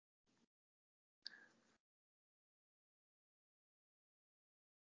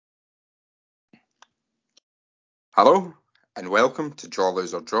Hello, and welcome to Draw,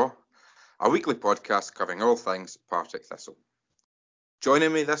 Lose or Draw, a weekly podcast covering all things Partick Thistle.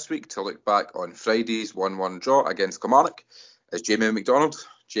 Joining me this week to look back on Friday's 1-1 draw against Kilmarnock is Jamie McDonald.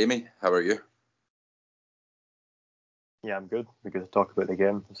 Jamie, how are you? Yeah, I'm good. We're going to talk about the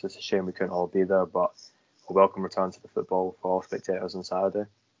game. It's just a shame we couldn't all be there, but a welcome return to the football for all spectators on Saturday.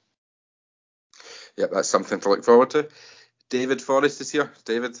 Yep, that's something to look forward to. David Forrest is here.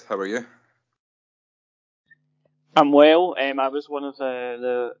 David, how are you? I'm well. I was one of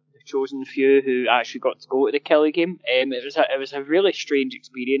the chosen few who actually got to go to the Kelly game. It was a really strange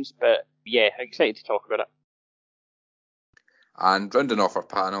experience, but yeah, excited to talk about it. And rounding off our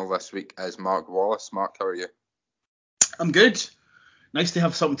panel this week is Mark Wallace. Mark, how are you? I'm good. Nice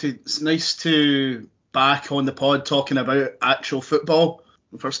to back on the pod talking about actual football.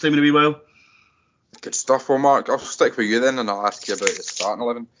 The first time in a wee while. Good stuff. Well, Mark, I'll stick with you then, and I'll ask you about the starting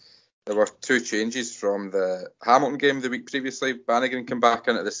 11. There were two changes from the Hamilton game the week previously. Bannigan came back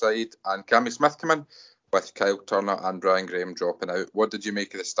into the side and Cammy Smith came in, with Kyle Turner and Brian Graham dropping out. What did you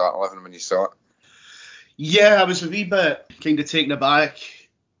make of the starting 11 when you saw it? Yeah, I was a wee bit kind of taken aback.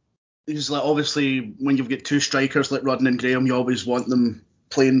 Because like, obviously when you've got two strikers like Rudden and Graham, you always want them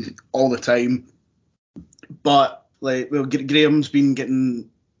playing all the time. But Graham's been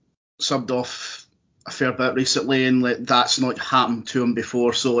getting subbed off a fair bit recently, and like that's not happened to him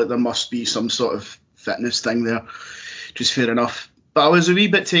before, so like there must be some sort of fitness thing there, which is fair enough. But I was a wee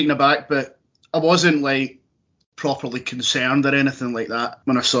bit taken aback, but I wasn't like properly concerned or anything like that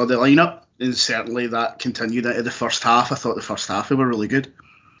when I saw the lineup, and certainly that continued into the first half. I thought the first half we were really good.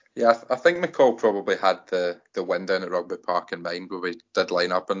 Yeah, I think McCall probably had the win down at Rugby Park in mind, where we did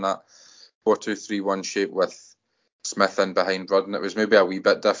line up in that 4-2-3-1 shape with Smith in behind Rudden. It was maybe a wee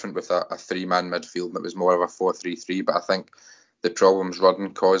bit different with a three-man midfield, and it was more of a 4-3-3, but I think the problems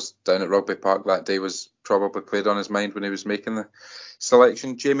Rudden caused down at Rugby Park that day was probably played on his mind when he was making the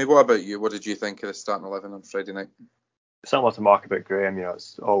selection. Jamie, what about you? What did you think of the starting 11 on Friday night? Similar to Mark about Graham,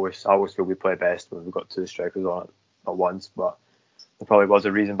 it's I always feel we play best when we've got two strikers on it at once, but there probably was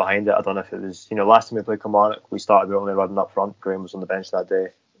a reason behind it. I don't know if it was, last time we played Kilmarnock, we started with only Rudden up front. Graham was on the bench that day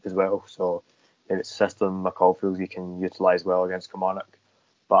as well, so maybe it's a system McCall feels he can utilise well against Kilmarnock.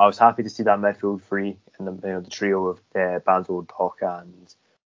 But I was happy to see that midfield free and the trio of Banfield, Hawker and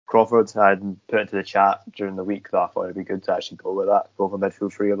Crawford. I had put into the chat during the week that I thought it'd be good to actually go with that, go for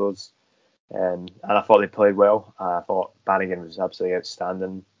midfield free of those. And I thought they played well. I thought Bannigan was absolutely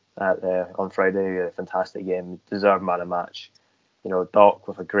outstanding on Friday. A fantastic game, deserved man of match. Doc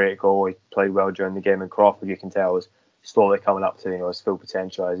with a great goal. He played well during the game, and Crawford, you can tell, is slowly coming up to his full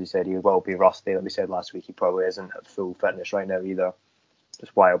potential. As you said, he will be rusty. Like we said last week, he probably isn't at full fitness right now either.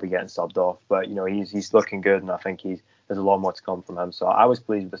 That's why he'll be getting subbed off. But he's looking good, and I think there's a lot more to come from him. So I was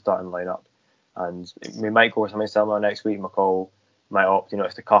pleased with the starting lineup, and we might go with something similar next week. McCall might opt.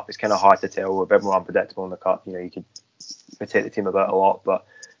 It's the cup. It's kind of hard to tell. We're a bit more unpredictable in the cup. You could rotate the team about a lot, but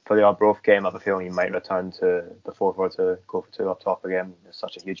for the Arbroath game, I have a feeling he might return to the 4-4 to go for two up top again. It's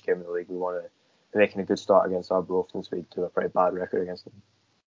such a huge game in the league. We want to be making a good start against Arbroath since we do a pretty bad record against them.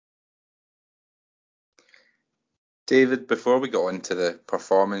 David, before we got into the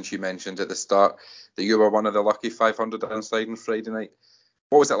performance, you mentioned at the start that you were one of the lucky 500 inside on Friday night.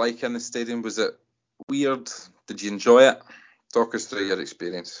 What was it like in the stadium? Was it weird? Did you enjoy it? Talk us through your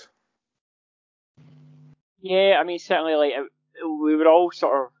experience. Yeah, I mean, certainly, we were all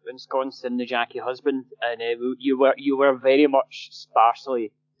sort of ensconced in the Jackie Husband, and you were very much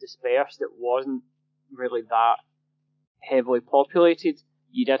sparsely dispersed. It wasn't really that heavily populated.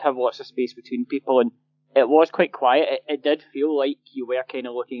 You did have lots of space between people, and it was quite quiet. It did feel like you were kind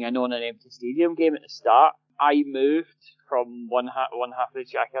of looking in on an empty stadium game at the start. I moved from one half of the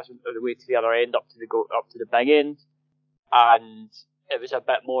Jackie Husband all the way to the other end, up to the big end, and it was a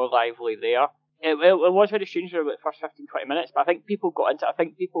bit more lively there. It was very strange for about the first 15-20 minutes, but I think people got into it. I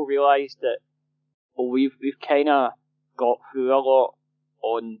think people realised that we've kind of got through a lot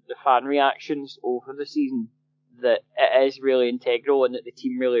on the fan reactions over the season, that it is really integral and that the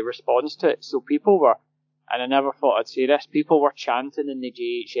team really responds to it. So people were, and I never thought I'd say this, people were chanting in the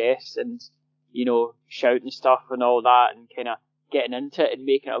JHS and, shouting stuff and all that and kind of getting into it and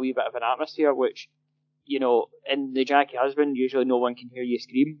making it a wee bit of an atmosphere, which, in the Jackie Husband, usually no one can hear you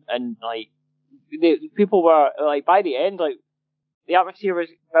scream. And, people were, by the end, the atmosphere was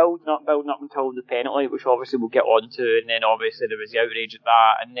building up until the penalty, which obviously we'll get on to, and then obviously there was the outrage at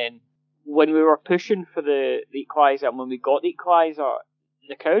that, and then when we were pushing for the equaliser, and when we got the equaliser,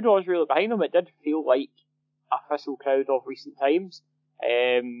 the crowd was really behind them. It did feel like a Thistle crowd of recent times,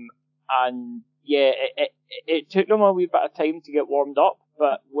 and yeah, it took them a wee bit of time to get warmed up,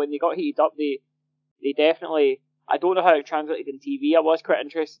 but when they got heated up, they definitely I don't know how it translated in TV. I was quite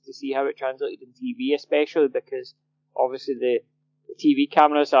interested to see how it translated in TV, especially because obviously the TV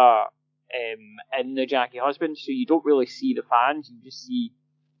cameras are in the Jackie Husband, so you don't really see the fans. You just see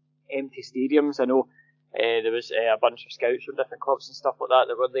empty stadiums. I know there was a bunch of scouts from different clubs and stuff like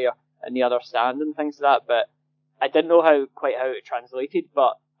that were there in the other stand and things like that, but I didn't know quite how it translated.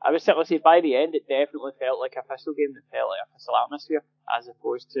 But I would certainly say by the end it definitely felt like a Thistle game. It felt like a Thistle atmosphere, as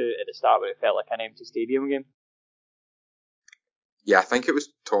opposed to at the start where it felt like an empty stadium game. Yeah, I think it was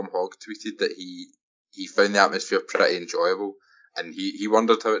Tom Hogg tweeted that he found the atmosphere pretty enjoyable, and he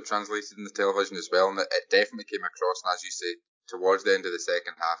wondered how it translated in the television as well, and it definitely came across. And as you say, towards the end of the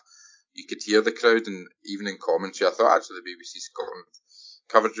second half, you could hear the crowd, and even in commentary, I thought actually the BBC Scotland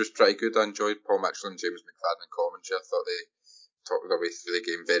coverage was pretty good. I enjoyed Paul Mitchell and James McFadden in commentary. I thought they talked their way through the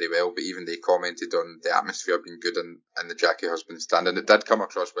game very well, but even they commented on the atmosphere being good in the Jackie Husband stand, and it did come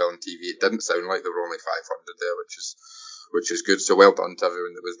across well on TV. It didn't sound like there were only 500 there, which is good. So well done to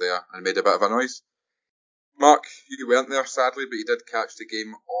everyone that was there and made a bit of a noise. Mark, you weren't there sadly, but you did catch the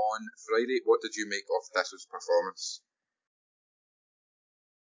game on Friday. What did you make of Thistle's performance?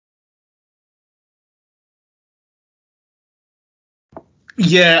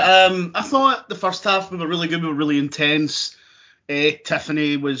 Yeah, I thought the first half we were really good. We were really intense.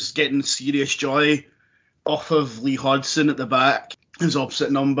 Tiffany was getting serious joy off of Lee Hodgson at the back, his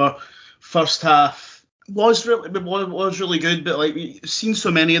opposite number. First half was really good, but like we've seen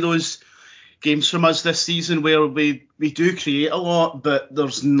so many of those games from us this season where we do create a lot, but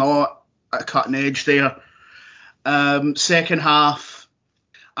there's not a cutting edge there. Second half,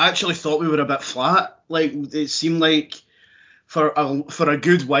 I actually thought we were a bit flat. Like it seemed like for a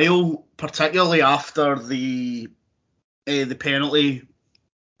good while, particularly after the penalty,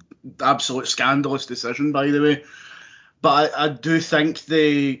 absolute scandalous decision, by the way. But I do think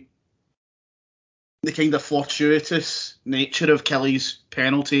the kind of fortuitous nature of Kelly's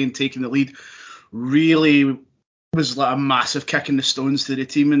penalty and taking the lead really was like a massive kick in the stones to the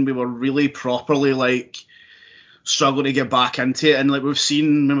team, and we were really properly like struggling to get back into it. And like we've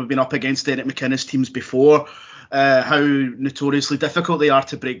seen when we've been up against Derek McInnes teams before, how notoriously difficult they are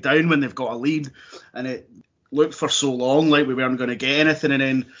to break down when they've got a lead, and it looked for so long like we weren't going to get anything. And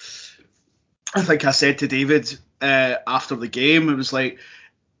then I think I said to David after the game, it was like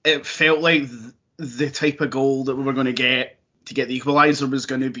it felt like the type of goal that we were going to get the equaliser was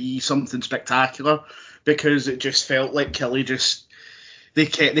going to be something spectacular, because it just felt like Kelly they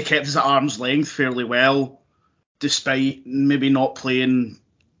kept us at arm's length fairly well, despite maybe not playing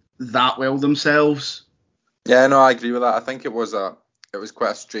that well themselves. Yeah, no, I agree with that. I think it was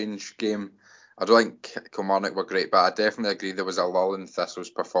quite a strange game. I don't think Kilmarnock were great, but I definitely agree there was a lull in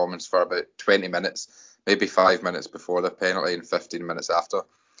Thistle's performance for about 20 minutes, maybe 5 minutes before the penalty and 15 minutes after.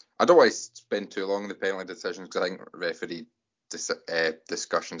 I don't want to spend too long on the penalty decisions, because I think referee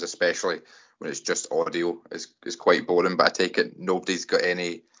discussions, especially when it's just audio, is quite boring. But I take it nobody's going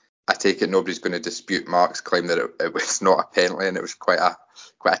to dispute Mark's claim that it was not a penalty, and it was quite a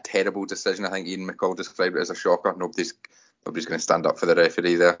terrible decision. I think Ian McCall described it as a shocker. Nobody's going to stand up for the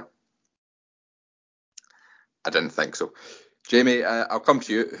referee there. I didn't think so. Jamie, I'll come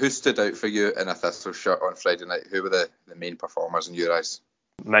to you. Who stood out for you in a Thistle shirt on Friday night? Who were the main performers in your eyes?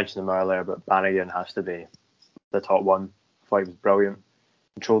 I mentioned them earlier, but Bannigan has to be the top one. I thought he was brilliant.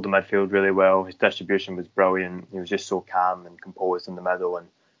 Controlled the midfield really well. His distribution was brilliant. He was just so calm and composed in the middle, and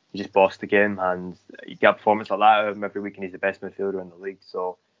he just bossed the game. And you get a performance like that out of him every week, and he's the best midfielder in the league.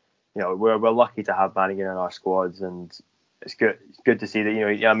 So, we're lucky to have Bannigan in our squads, and it's good. It's good to see that.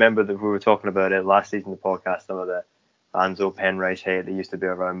 I remember that we were talking about it last season, the podcast, some of the Anzo Penrice hate that used to be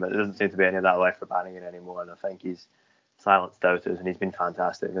around, but there doesn't seem to be any of that left for Bannigan anymore. And I think he's silenced doubters, and he's been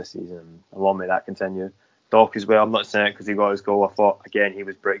fantastic this season. And long may that continue. Doc as well. I'm not saying it because he got his goal. I thought again he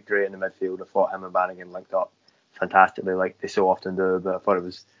was great in the midfield. I thought him and Bannigan linked up fantastically, like they so often do. But I thought it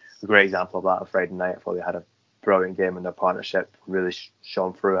was a great example of that on Friday night. I thought they had a brilliant game, and their partnership really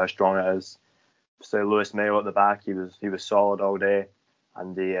shone through how strong it is. So Lewis Mayo at the back, he was solid all day,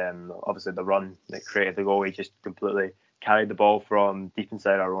 and the obviously the run that created the goal, he just completely carried the ball from deep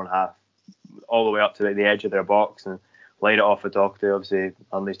inside our own half all the way up to the edge of their box and laid it off for Doherty. Obviously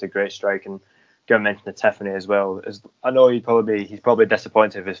unleashed a great strike, and going to mention the Tiffany as well. I know he's probably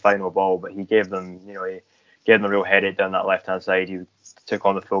disappointed with his final ball, but he gave them a real headache down that left hand side. He took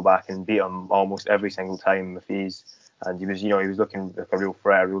on the fullback and beat him almost every single time with ease. And he was looking like a real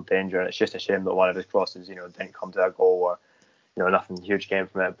threat, a real danger. And it's just a shame that one of his crosses, didn't come to a goal, or nothing huge came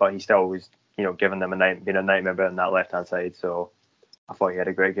from it. But he still was, giving them being a nightmare on that left hand side. So I thought he had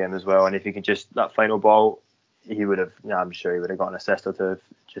a great game as well. And if he could just that final ball, he would have. I'm sure he would have got an assist or two,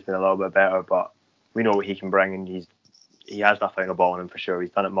 just been a little bit better. But we know what he can bring, and he has that final ball in him for sure.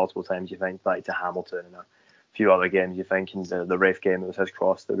 He's done it multiple times. You think like to Hamilton and a few other games. You think in the Rafe game, it was his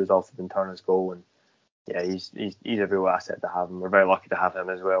cross that resulted in Turner's goal, and yeah, he's a real asset to have him. We're very lucky to have him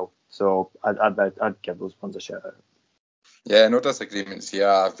as well. So I'd give those ones a shout out. Yeah, no disagreements here.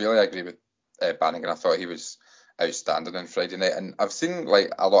 I really agree with Bannigan. I thought he was outstanding on Friday night, and I've seen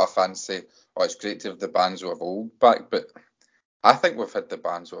like a lot of fans say, "Oh, it's great to have the Banzo of old back," but I think we've had the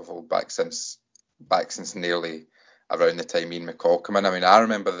Banzo of old back since nearly around the time Ian McCall came in. I mean, I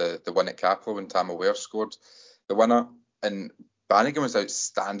remember the win at Capello when Tam O'Ware scored the winner, and Bannigan was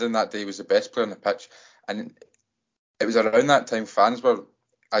outstanding that day. He was the best player on the pitch, and it was around that time fans were,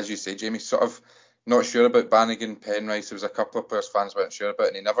 as you say, Jamie, sort of not sure about Bannigan, Penrice. There was a couple of players fans weren't sure about,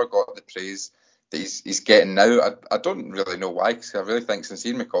 and he never got the praise that he's getting now. I don't really know why, because I really think since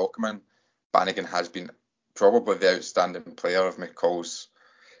Ian McCall came in, Bannigan has been probably the outstanding player of McCall's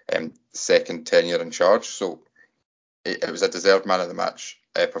second tenure in charge. So it was a deserved man of the match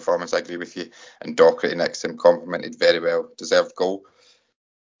performance. I agree with you. And Docherty next to him complimented very well. Deserved goal.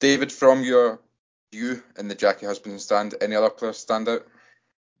 David, from your view in the Jackie Husband stand, any other players stand out?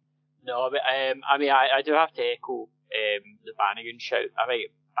 No, but I mean, I do have to echo the Bannigan shout. I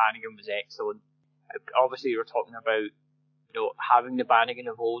think Bannigan was excellent. Obviously, you were talking about having the Bannigan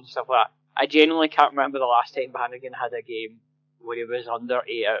of old and stuff like that. I genuinely can't remember the last time Bannigan had a game where he was under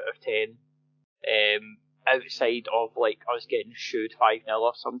 8 out of 10. Outside of like us getting shooed 5-0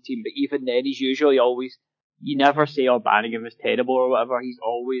 off some team, but even then he's usually always, you never say Bannigan was terrible or whatever. He's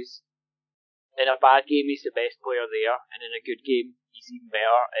always, in a bad game he's the best player there, and in a good game he's even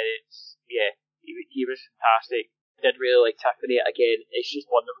better. And it's, yeah, he was fantastic. Did really like Tiffany again. It's just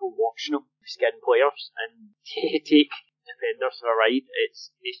wonderful watching him skin players and take defenders for a ride.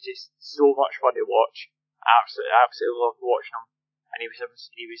 It's just so much fun to watch. Absolutely loved watching him, and he was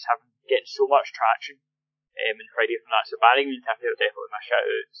getting so much traction in Friday from that. So Bannigan and Tiffany were definitely my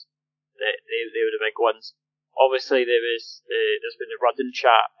shout-outs. They were the big ones. Obviously there's been the Rudden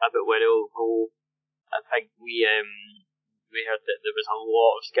chat about where it'll go. I think we heard that there was a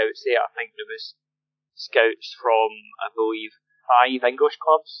lot of scouts there. I think there was scouts from, I believe, 5 English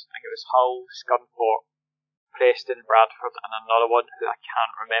clubs. I think it was Hull, Scunthorpe, Preston, Bradford, and another one who I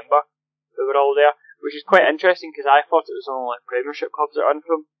can't remember, who were all there, which is quite interesting because I thought it was only like Premiership clubs that run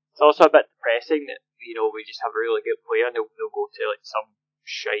from. It's also a bit depressing that we just have a really good player and they'll go to like some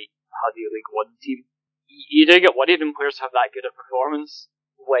shite Huddy League One team. You do get worried when players have that good a performance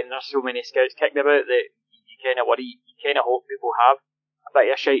when there's so many scouts kicking about that you kind of worry. You kind of hope people have a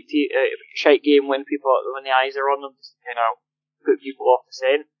bit of a shite game when the eyes are on them, just to kind of put people off the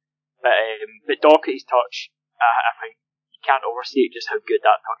scent. But Docherty's touch, I think you can't overstate just how good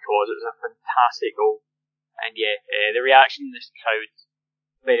that touch was. It was a fantastic goal, and yeah, the reaction in this crowd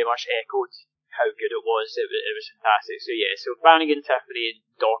very much echoed how good it was. It was fantastic. So yeah, so Bannigan, Tiffany, and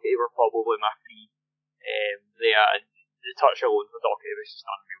Docherty were probably my 3 there, and the touch alone for Docherty was just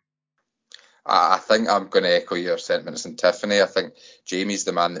unreal. I think I'm going to echo your sentiments on Tiffany. I think Jamie's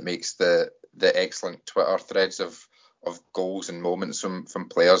the man that makes the excellent Twitter threads of goals and moments from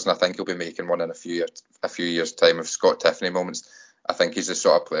players, and I think he'll be making one in a few years' time of Scott Tiffany moments. I think he's the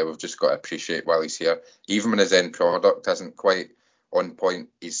sort of player we've just got to appreciate while he's here. Even when his end product isn't quite on point,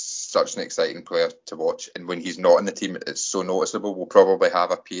 he's such an exciting player to watch, and when he's not in the team, it's so noticeable. We'll probably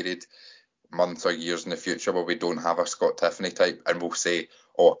have a period, months or years in the future where we don't have a Scott Tiffany type, and we'll say,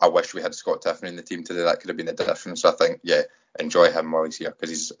 oh, I wish we had Scott Tiffany in the team today. That could have been the difference. So I think, yeah, enjoy him while he's here because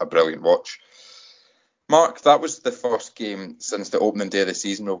he's a brilliant watch. Mark, that was the first game since the opening day of the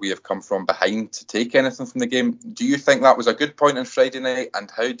season where we have come from behind to take anything from the game. Do you think that was a good point on Friday night,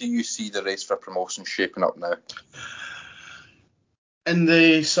 and how do you see the race for promotion shaping up now? In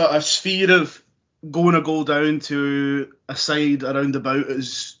the sort of sphere of going a goal down to a side around about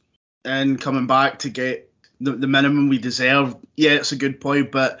us and coming back to get the minimum we deserve, yeah, it's a good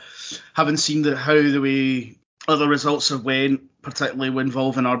point, but having seen how the way other results have went, particularly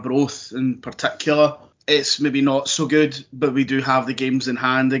involving Arbroath in particular, it's maybe not so good, but we do have the games in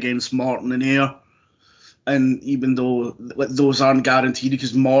hand against Morton and Ayr. And even though those aren't guaranteed,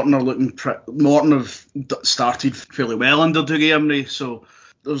 because Morton have started fairly well under Dougie Imrie, so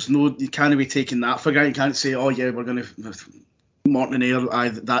you can't be taking that for granted. You can't say, oh yeah, we're going to Morton and Ayr,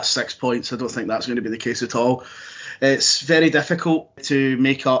 that's 6 points. I don't think that's going to be the case at all. It's very difficult to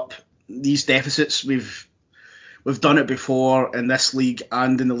make up these deficits. We've done it before in this league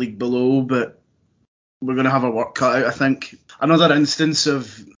and in the league below, but we're going to have our work cut out, I think. Another instance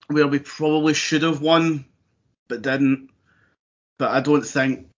of where we probably should have won but didn't, but I don't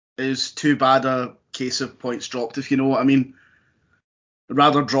think is too bad a case of points dropped, if you know what I mean. I'd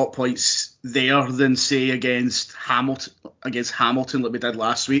rather drop points there than say against Hamilton like we did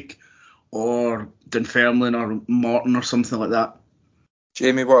last week, or Dunfermline or Morton or something like that.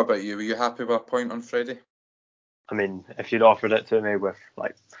 Jamie, what about you? Were you happy with a point on Friday? I mean, if you'd offered it to me with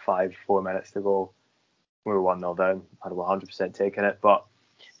like 4 minutes to go, we were 1-0 down, I'd have 100% taken it. But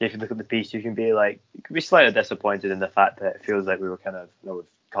if you look at the piece, you can be slightly disappointed in the fact that it feels like we were kind of, we've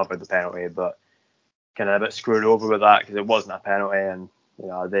covered the penalty, but kind of a bit screwed over with that because it wasn't a penalty. And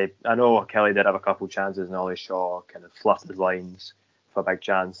I know Kelly did have a couple of chances, and Ollie Shaw kind of fluffed his lines for a big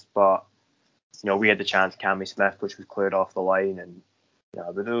chance, but we had the chance, Cammy Smith, which was cleared off the line, and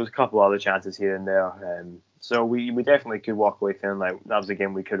but there was a couple of other chances here and there. So we definitely could walk away feeling like that was a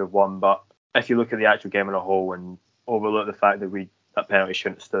game we could have won. But if you look at the actual game in a whole and overlook the fact that that penalty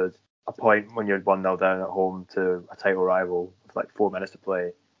shouldn't have stood, a point when you're 1-0 down at home to a title rival with 4 minutes to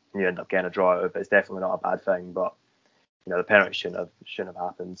play and you end up getting a draw out of it, it's definitely not a bad thing. But the penalty shouldn't have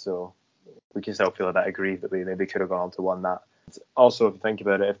happened. So we can still feel a bit aggrieved that we maybe could have gone on to win that. Also, if you think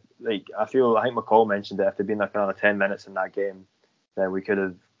about it, I think McCall mentioned that if there'd been another 10 minutes in that game, then we could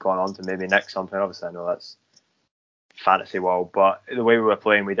have gone on to maybe nick something. Obviously, I know that's fantasy world, but the way we were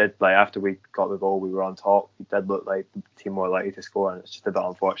playing, we did, after we got the goal, we were on top. We did look like the team more likely to score, and it's just a bit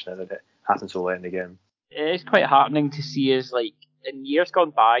unfortunate that it happened so late in the game. It's quite heartening to see us, in years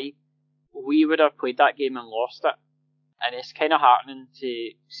gone by, we would have played that game and lost it, and it's kind of heartening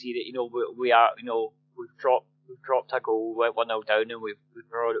to see that we've dropped a goal, went 1-0 down, and we've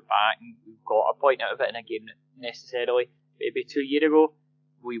brought it back, and we've got a point out of it in a game that necessarily maybe 2 years ago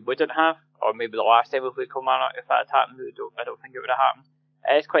we wouldn't have, or maybe the last time we played Kilmarnock, if that had happened, I don't think it would have happened.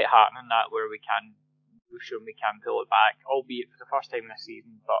 It's quite heartening that where we've shown we can pull it back, albeit for the first time this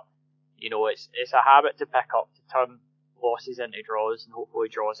season. But it's a habit to pick up, to turn losses into draws and hopefully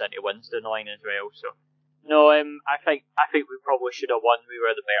draws into wins down the line as well. So no, I think we probably should have won. We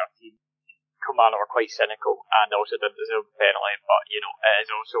were the better team. Kilmarnock were quite cynical and also didn't deserve the penalty, but it is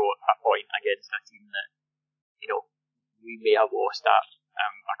also a point against a team that we may have lost at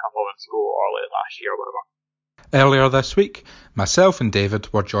a couple of months ago or late last year or whatever. Earlier this week, myself and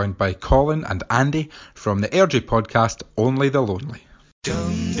David were joined by Colin and Andy from the Airdrie podcast Only the Lonely.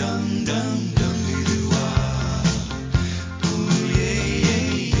 Dum, dum, dum, dum.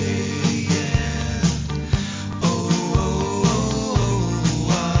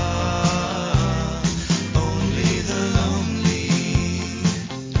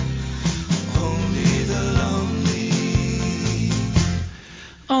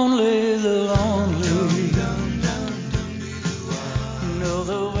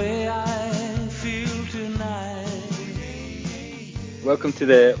 Welcome to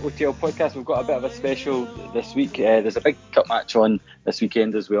the OTL podcast. We've got a bit of a special this week. There's a big cup match on this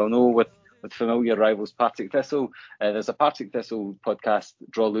weekend, as we all know, with familiar rivals Partick Thistle. There's a Partick Thistle podcast,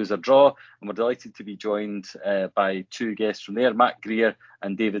 Draw, Loser, Draw, and we're delighted to be joined by two guests from there, Matt Greer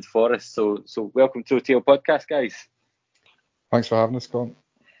and David Forrest. So welcome to OTL podcast, guys. Thanks for having us, Colin.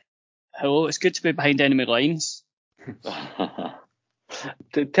 Hello, it's good to be behind enemy lines.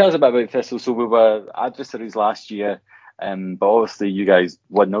 Tell us about Thistle. So we were adversaries last year. But obviously you guys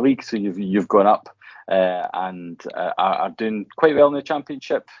won the league, so you've gone up and are doing quite well in the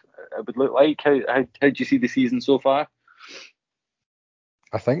championship, it would look like. How do you see the season so far?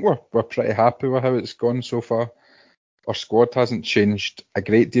 I think we're pretty happy with how it's gone so far. Our squad hasn't changed a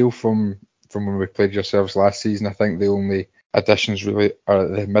great deal from when we played yourselves last season. I think the only additions really are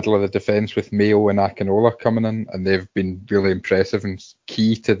at the middle of the defence with Mayo and Akinola coming in, and they've been really impressive and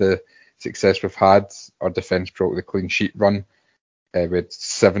key to the success we've had. Our defence broke the clean sheet run. We had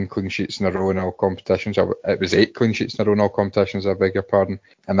 7 clean sheets in a row in all competitions. It was 8 clean sheets in a row in all competitions, I beg your pardon.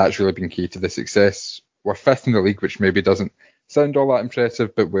 And that's really been key to the success. We're 5th in the league, which maybe doesn't sound all that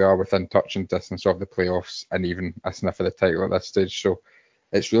impressive, but we are within touch and distance of the playoffs and even a sniff of the title at this stage. So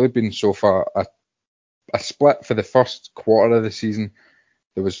it's really been so far a split for the first quarter of the season.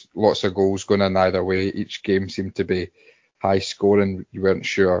 There was lots of goals going in either way. Each game seemed to be high scoring. You weren't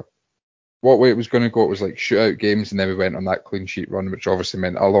sure what way it was going to go. It was like shootout games, and then we went on that clean sheet run, which obviously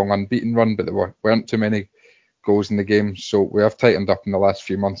meant a long unbeaten run, but there weren't too many goals in the game. So we have tightened up in the last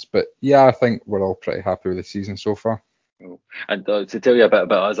few months. But yeah, I think we're all pretty happy with the season so far. And to tell you a bit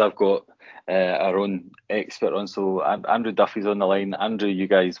about us, I've got our own expert on. So Andrew Duffy's on the line. Andrew, you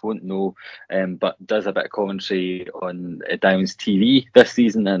guys won't know, but does a bit of commentary on Downs TV this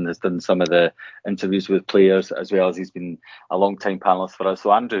season and has done some of the interviews with players, as well as he's been a long-time panellist for us.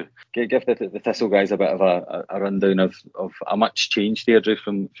 So Andrew, give the Thistle guys a bit of a rundown of a much changed Airdrie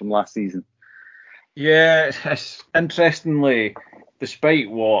from last season. Yeah, it's interestingly, despite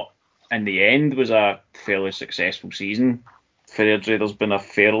what in the end was a fairly successful season, for Airdrie, there's been a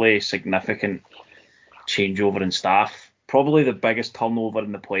fairly significant changeover in staff. Probably the biggest turnover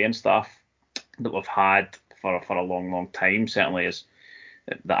in the playing staff that we've had for a long time, certainly is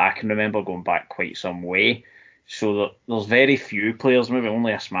that I can remember, going back quite some way. So there's very few players, maybe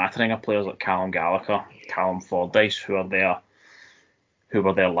only a smattering of players like Callum Gallagher, Callum Fordyce, who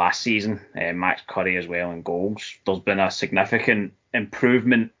were there last season, Max Curry as well in goals. There's been a significant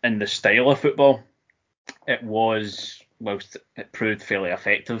improvement in the style of football. Whilst it proved fairly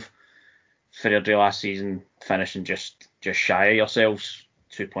effective for Airdrie last season, finishing just shy of yourselves,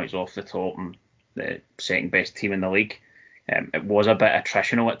 2 points off the top and the second best team in the league. It was a bit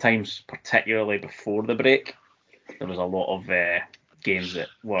attritional at times, particularly before the break. There was a lot of games that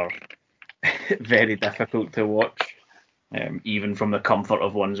were very difficult to watch, even from the comfort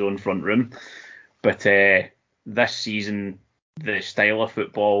of one's own front room. But this season, the style of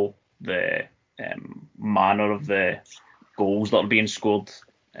football, the manner of the goals that are being scored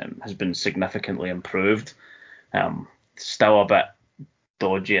has been significantly improved. Still a bit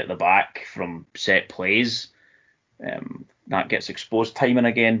dodgy at the back from set plays. That gets exposed time and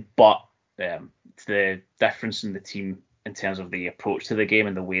again, but the difference in the team in terms of the approach to the game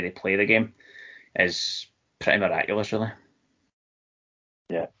and the way they play the game is pretty miraculous, really.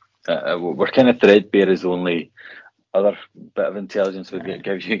 Yeah, we're kind of threadbare as only other bit of intelligence we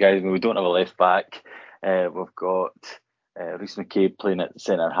give you guys. We don't have a left back. We've got Rhys McCabe playing at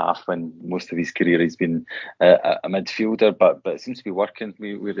centre half when most of his career he's been a midfielder, but it seems to be working.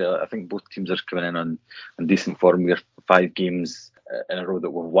 I think both teams are coming in on decent form. We're 5 games in a row that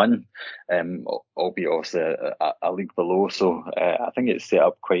we've won, albeit obviously a league below. So I think it's set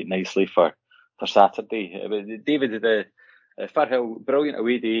up quite nicely for Saturday. David, the Firhill, brilliant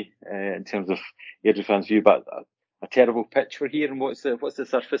away day in terms of Airdrie fans' view, but a terrible pitch we're here. And what's the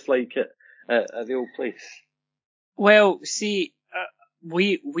surface like at the old place? Well, see,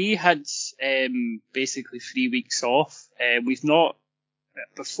 we had basically 3 weeks off. We've not,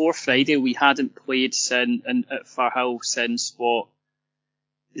 before Friday, we hadn't played at Firhill since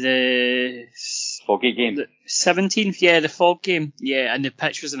the Foggy game, the 17th, yeah, the fog game, yeah, and the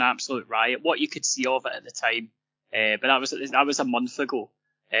pitch was an absolute riot. What you could see of it at the time, but that was a month ago.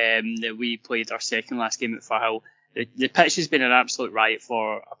 That we played our second last game at Firhill. The pitch has been an absolute riot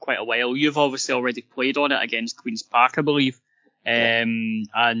for quite a while. You've obviously already played on it against Queen's Park, I believe. And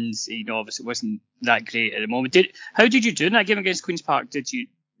obviously it wasn't that great at the moment. How did you do in that game against Queen's Park? Did you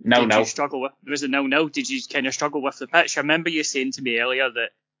struggle with? Was it 0-0? Did you kind of struggle with the pitch? I remember you saying to me earlier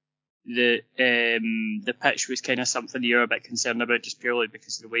that the pitch was kind of something you're a bit concerned about just purely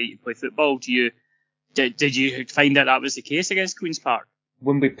because of the way you play football. Did you find that was the case against Queen's Park?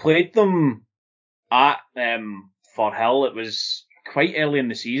 When we played them at Firhill, it was quite early in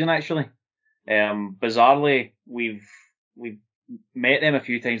the season actually. Bizarrely, we've met them a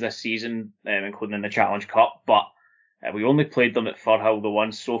few times this season, including in the Challenge Cup, but we only played them at Firhill the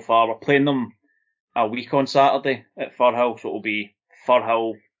once so far. We're playing them a week on Saturday at Firhill, so it'll be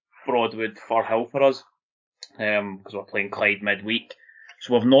Firhill, Broadwood, Firhill for us, because we're playing Clyde midweek.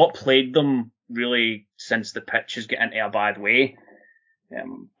 So we've not played them really since the pitches get into a bad way.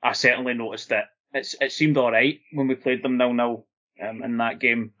 I certainly noticed that it seemed alright when we played them 0-0 in that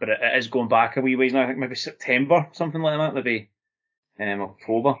game, but it is going back a wee ways now. I think maybe September, something like that, maybe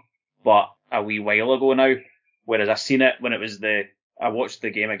October, but a wee while ago now. Whereas I seen it when I watched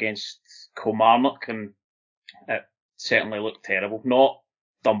the game against Kilmarnock, and it certainly looked terrible. Not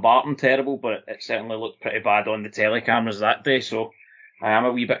Dumbarton terrible, but it certainly looked pretty bad on the telecameras that day. So I am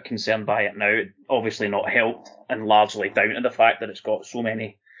a wee bit concerned by it now. Obviously not helped, and largely down to the fact that it's got so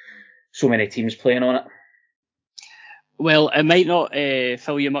many teams playing on it. Well, it might not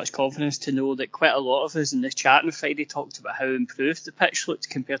fill you much confidence to know that quite a lot of us in the chat on Friday talked about how improved the pitch looked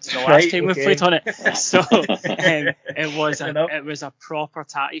compared to the last time we played on it. So it was a proper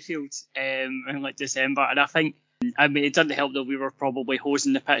tatty field in like December, and it didn't help that we were probably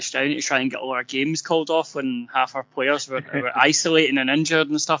hosing the pitch down to try and get all our games called off when half our players were isolating and injured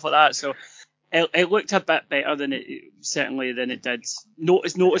and stuff like that. So it looked a bit better than it did.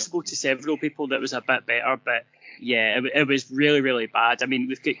 It's noticeable to several people that it was a bit better, but yeah, it was really, really bad. I mean,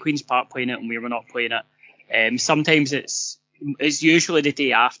 we've got Queen's Park playing it and we were not playing it. Sometimes it's usually the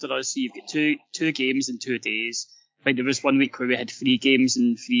day after us, so you've got two games in 2 days. I think there was 1 week where we had 3 games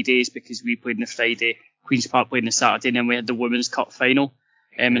in 3 days because we played on the Friday, Queen's Park played on the Saturday, and then we had the Women's Cup final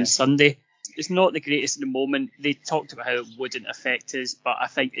on Sunday. It's not the greatest at the moment. They talked about how it wouldn't affect us, but I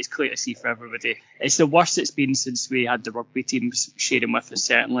think it's clear to see for everybody. It's the worst it's been since we had the rugby teams sharing with us,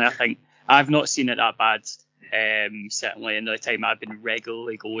 certainly. I think I've not seen it that bad, certainly in the time I've been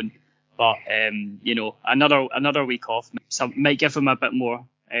regularly going. But another week off might give him a bit more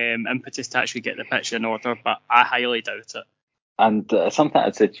impetus to actually get the pitch in order, but I highly doubt it. And something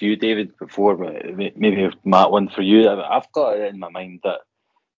I'd said to you, David, before, maybe Matt, one for you. I've got it in my mind that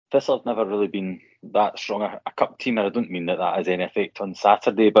Thistle have never really been that strong a cup team, and I don't mean that has any effect on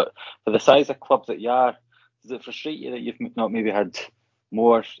Saturday, but for the size of club that you are, does it frustrate you that you've not maybe had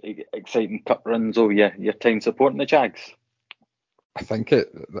more exciting cup runs over your time supporting the Jags? I think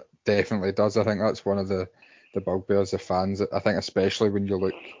it definitely does. I think that's one of the bugbears of fans. I think especially when you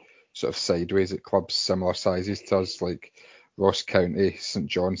look sort of sideways at clubs similar sizes to us, like Ross County, St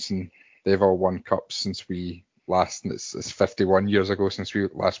Johnstone, they've all won cups since we last, and it's 51 years ago since we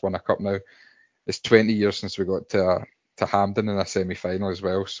last won a cup now. It's 20 years since we got to Hampden in a semi-final as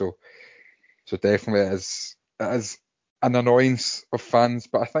well. So definitely it is an annoyance of fans.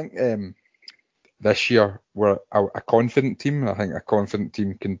 But I think this year we're a confident team, and I think a confident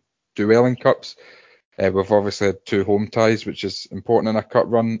team can do well in cups. We've obviously had 2 home ties, which is important in a cup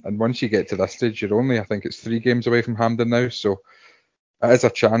run. And once you get to this stage, you're only, I think it's 3 games away from Hampden now. So it is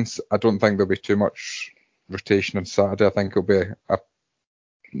a chance. I don't think there'll be too much rotation on Saturday. I think it'll be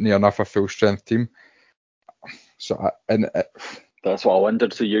near enough a full strength team. So that's what I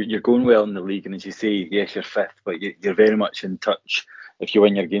wondered. So you're going well in the league, and as you say, yes, you're 5th, but you're very much in touch. If you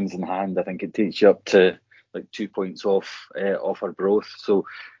win your games in hand, I think it takes you up to like 2 points off Arbroath. So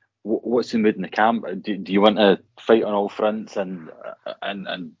what's the mood in the camp? Do you want to fight on all fronts, and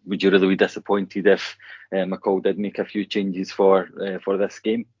would you really be disappointed if McCall did make a few changes for this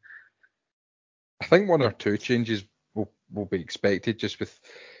game? I think 1 or 2 changes will be expected, just with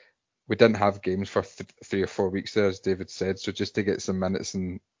we didn't have games for 3 or 4 weeks there, as David said, so just to get some minutes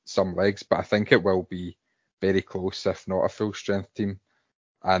and some legs. But I think it will be very close, if not a full strength team.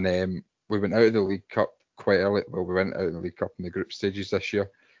 And we went out of the League Cup quite early. Well, we went out of the League Cup in the group stages this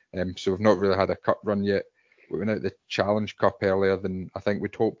year, so we've not really had a cup run yet. We went out the Challenge Cup earlier than I think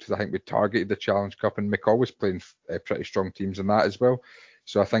we'd hoped. I think we targeted the Challenge Cup, and McCall was playing pretty strong teams in that as well.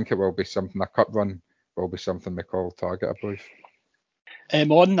 So I think it will be something, a cup run will be something McCall will target, I believe.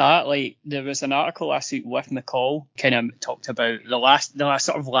 On that, there was an article last week with McCall, kind of talked about the last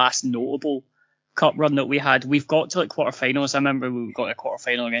notable cup run that we had. We've got to quarterfinals. I remember we got a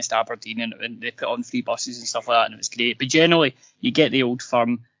quarterfinal against Aberdeen, and they put on free buses and stuff like that, and it was great. But generally, you get the Old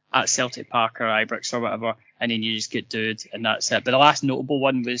Firm at Celtic Park or Ibrox or whatever, and then you just get dude, and that's it. But the last notable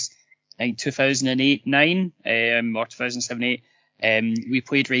one was, I think, 2008-9 or 2007-8. We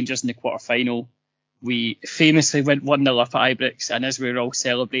played Rangers in the quarterfinal. We famously went 1-0 up at Ibrox, and as we were all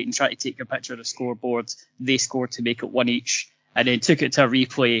celebrating, trying to take a picture of the scoreboard, they scored to make it 1 each, and then took it to a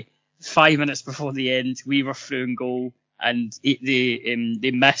replay. 5 minutes before the end, we were through in goal, and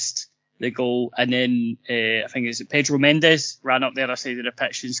they missed the goal, and then I think it was Pedro Mendes ran up the other side of the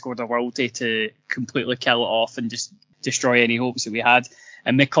pitch and scored a worldie to completely kill it off and just destroy any hopes that we had.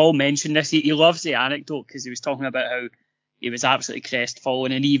 And McCall mentioned this. He loves the anecdote because he was talking about how he was absolutely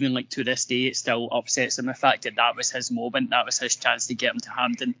crestfallen, and even to this day, it still upsets him the fact that was his moment, that was his chance to get him to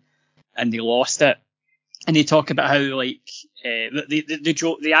Hampden, and they lost it. And they talk about how the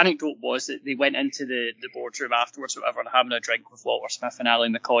anecdote was that they went into the boardroom afterwards, or whatever, and having a drink with Walter Smith and Ali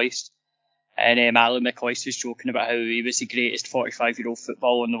McCoist. And Ali McCoist was joking about how he was the greatest 45-year-old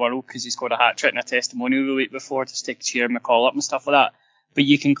footballer in the world because he scored a hat-trick and a testimonial the week before to stick cheering McCall up and stuff like that. But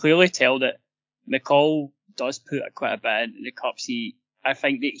you can clearly tell that McCall does put quite a bit into the cups. I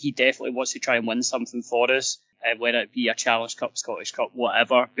think that he definitely wants to try and win something for us, whether it be a Challenge Cup, Scottish Cup,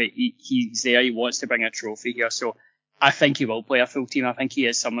 whatever. But he's there. He wants to bring a trophy here. So I think he will play a full team. I think he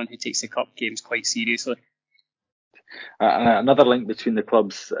is someone who takes the cup games quite seriously. Another link between the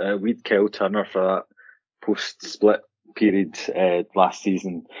clubs, we had Kyle Turner for that post-split period last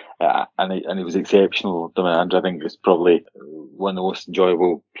season, and he was exceptional. Andrew, I think it was probably one of the most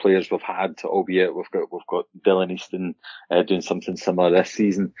enjoyable players we've had, albeit we've got Dylan Easton doing something similar this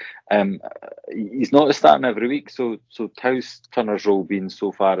season. He's not starting every week, so how's Turner's role been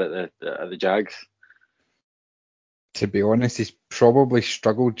so far at the Jags? To be honest, he's probably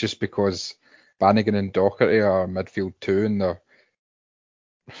struggled just because Bannigan and Docherty are midfield 2, and they're,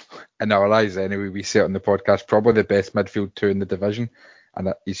 in our eyes anyway, we say it on the podcast, probably the best midfield 2 in the division,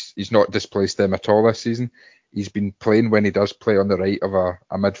 and he's not displaced them at all this season. He's been playing when he does play on the right of a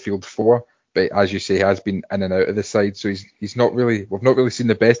midfield 4, but as you say, he has been in and out of the side, so we've not really seen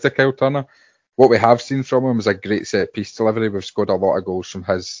the best of Kyle Turner. What we have seen from him is a great set piece delivery. We've scored a lot of goals from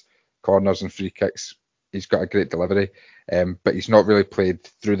his corners and free kicks. He's got a great delivery, but he's not really played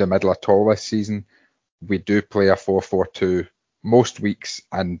through the middle at all this season. We do play a 4-4-2 most weeks,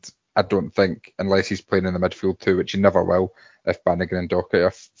 and I don't think, unless he's playing in the midfield 2, which he never will, if Bannigan and Docherty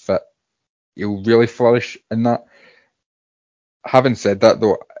are fit, he'll really flourish in that. Having said that,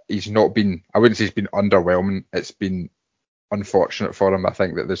 though, he's not been, I wouldn't say he's been underwhelming. It's been unfortunate for him. I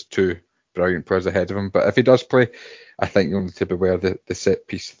think that there's two brilliant players ahead of him. But if he does play, I think you'll need to beware the set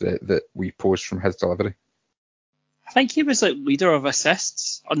piece that we pose from his delivery. I think he was like leader of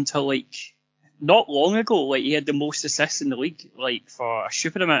assists until like not long ago. Like he had the most assists in the league, like for a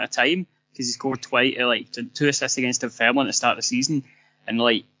stupid amount of time, because he scored twice, like 2 assists against Dunfermline at the start of the season, and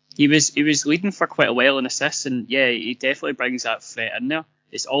like he was leading for quite a while in assists, and yeah, he definitely brings that threat in there.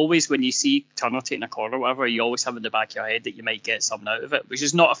 It's always when you see Turner taking a corner or whatever, you always have in the back of your head that you might get something out of it, which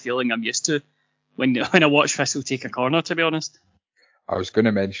is not a feeling I'm used to when I watch Thistle take a corner, to be honest. I was going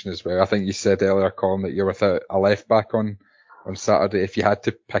to mention as well, I think you said earlier, Colin, that you're without a left back on Saturday. If you had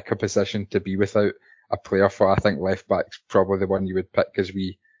to pick a position to be without a player for, I think left back's probably the one you would pick, because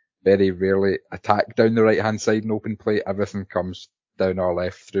we very rarely attack down the right hand side in open play. Everything comes down our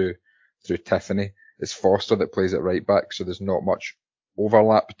left through Tiffany. It's Foster that plays at right back, so there's not much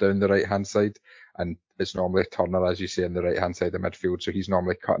overlap down the right hand side, and it's normally Turner, as you say, on the right hand side of midfield, so he's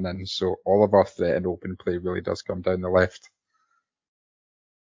normally cutting in. So all of our threat in open play really does come down the left.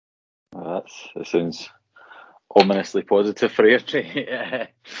 That sounds ominously positive for Airdrie.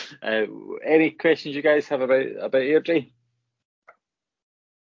 Any questions you guys have about Airdrie?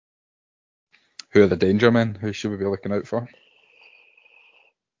 Who are the danger men? Who should we be looking out for?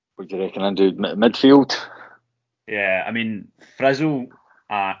 What do you reckon, Andrew? Midfield? Yeah, I mean, Frizzell,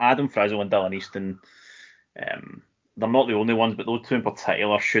 Adam Frizzell and Dylan Easton, they're not the only ones, but those two in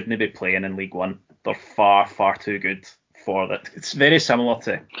particular shouldn't be playing in League One. They're far, far too good for that. It's very similar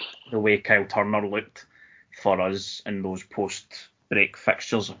to the way Kyle Turner looked for us in those post-break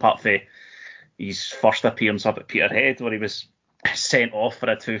fixtures, apart from his first appearance up at Peterhead, where he was sent off for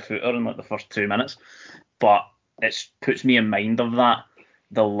a 2-footer in like the first 2 minutes. But it puts me in mind of that.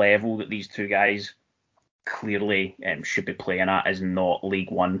 The level that these two guys clearly should be playing at is not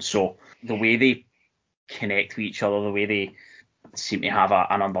League One. So the way they connect with each other, the way they seem to have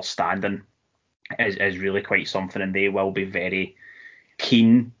an understanding is really quite something, and they will be very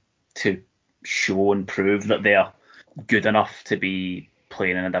keen to show and prove that they're good enough to be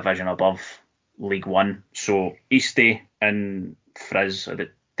playing in a division above League One. So Eastie and Frizz are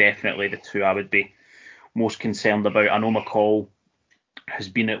definitely the two I would be most concerned about. I know McCall has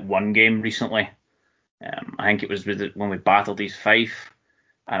been at one game recently. I think it was when we battled East Fife,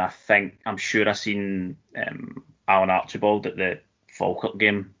 and I'm sure I seen Alan Archibald at the Falkirk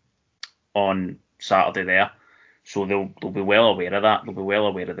game on Saturday there. So they'll be well aware of that. They'll be well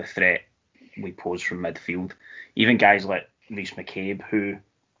aware of the threat we pose from midfield. Even guys like Rhys McCabe, who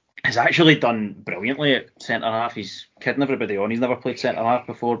has actually done brilliantly at centre-half. He's kidding everybody on. He's never played centre-half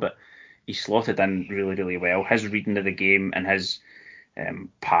before, but he's slotted in really, really well. His reading of the game and his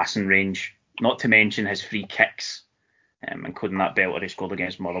passing range, not to mention his free kicks, including that belter he scored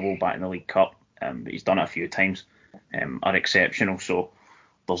against Motherwell back in the League Cup, but he's done it a few times, are exceptional. So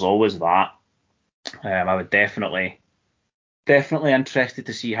there's always that. I would definitely interested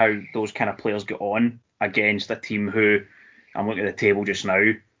to see how those kind of players get on against a team who, I'm looking at the table just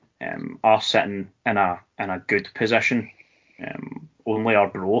now, are sitting in a good position. Only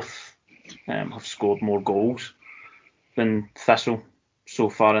Arbroath have scored more goals than Thistle so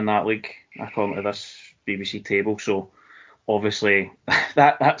far in that league, according to this BBC table. So obviously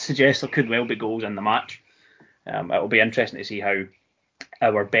that suggests there could well be goals in the match. It'll be interesting to see how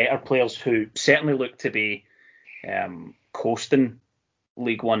our better players, who certainly look to be coasting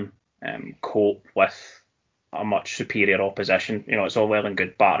League One, cope with a much superior opposition. You know, it's all well and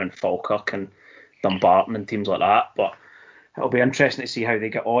good battering Falkirk and Dumbarton and teams like that, but it'll be interesting to see how they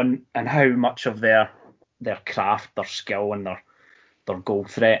get on and how much of their craft, their skill and their goal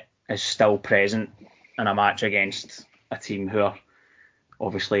threat is still present in a match against a team who are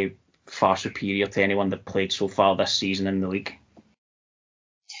obviously far superior to anyone they've played so far this season in the league.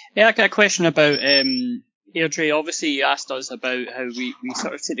 Yeah, I got a question about Airdrie. Obviously, you asked us about how we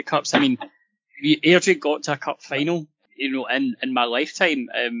sort of take the cups. I mean, Airdrie got to a cup final, in my lifetime,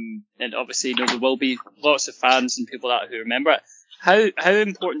 and obviously, there will be lots of fans and people that who remember it. How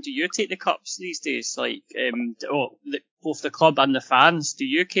important do you take the cups these days? Like, both the club and the fans. Do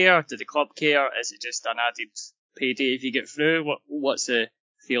you care? Do the club care? Is it just an added payday if you get through? What's the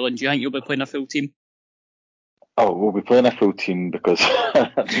feeling? Do you think you'll be playing a full team? Oh, we'll be playing a full team because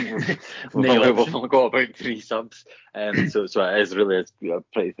we've only got about 3 subs, so it is really a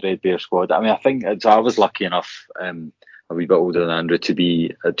pretty threadbare squad. I mean, I think I was lucky enough, a wee bit older than Andrew, to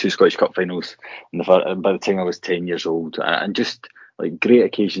be at 2 Scottish Cup finals by the time I was 10 years old, and just like great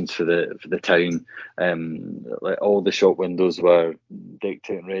occasions for the town. Like all the shop windows were decked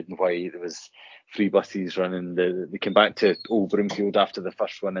out in red and white. There was free buses running. They came back to Old Broomfield after the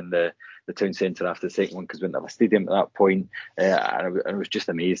first one, and the town centre after the second one, because we didn't have a stadium at that point. And it was just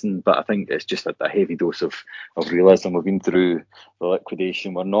amazing. But I think it's just a heavy dose of realism. We've been through the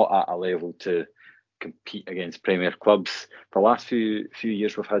liquidation. We're not at a level to compete against Premier clubs. The last few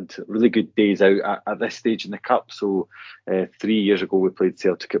years we've had really good days out at this stage in the Cup. So 3 years ago we played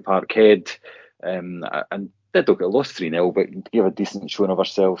Celtic at Parkhead, and did get lost 3-0, but gave a decent showing of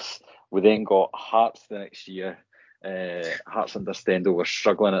ourselves. We then got Hearts the next year. Hearts under Stendhal were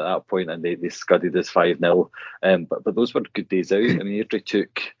struggling at that point, and they scudded us 5-0. But those were good days out. I mean, Airdrie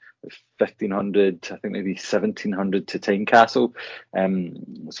took 1,500, I think maybe 1,700 to Tynecastle.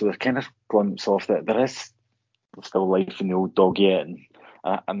 So they've kind of glimpsed off that there is still life in the old dog yet,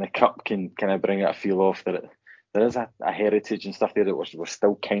 and the Cup can kind of bring it a feel off that there is a heritage and stuff there that we're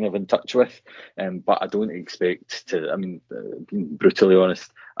still kind of in touch with. But I don't expect to, I mean, being brutally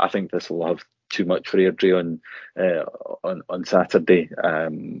honest, I think this will have too much for Airdrie on Saturday.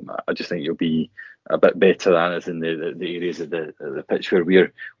 I just think you'll be a bit better than us in the areas of the pitch where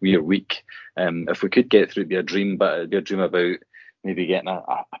we're weak. If we could get through, it'd be a dream, but it'd be a dream about maybe getting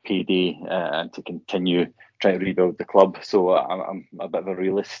a payday and to continue trying to rebuild the club. So I'm a bit of a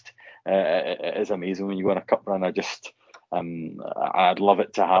realist. It is amazing when you win a cup run. I'd love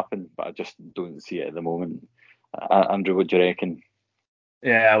it to happen, but I just don't see it at the moment. Andrew, what do you reckon?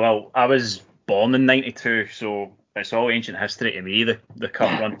 Yeah, well, I was born in '92, so it's all ancient history to me, the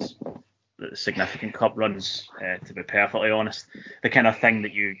cup runs, the significant cup runs, to be perfectly honest. The kind of thing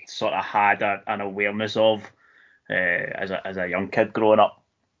that you sort of had an awareness of as a young kid growing up,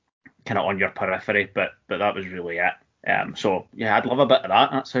 kind of on your periphery, but that was really it. So yeah, I'd love a bit of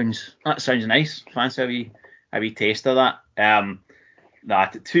that. That sounds nice. Fancy a wee taste of that.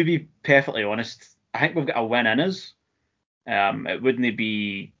 To be perfectly honest, I think we've got a win in us. It wouldn't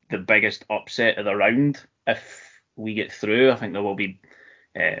be the biggest upset of the round if we get through. I think there will be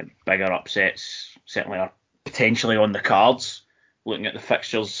bigger upsets, certainly are potentially on the cards, looking at the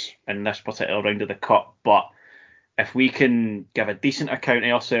fixtures in this particular round of the Cup. But if we can give a decent account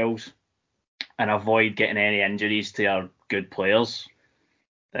of ourselves and avoid getting any injuries to our good players,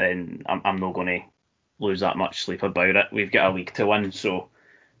 then I'm not going to lose that much sleep about it. We've got a week to win, so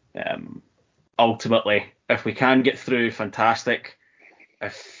ultimately, if we can get through, fantastic.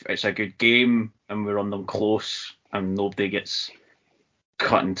 If it's a good game and we run them close and nobody gets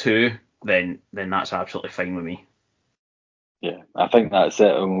cut in two, then that's absolutely fine with me. Yeah, I think that's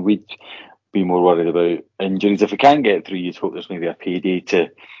it. I mean, we'd be more worried about injuries. If we can get through, you'd hope there's maybe a payday to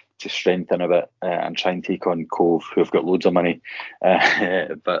strengthen a bit and try and take on Cove, who have got loads of money.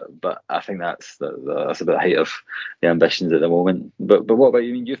 But I think that's a bit height of the ambitions at the moment. But what about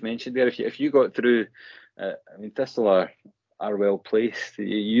you? I mean, you've mentioned there, if you got through, I mean, Thistle are well placed.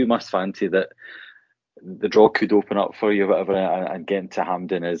 You must fancy that the draw could open up for you, whatever, and getting to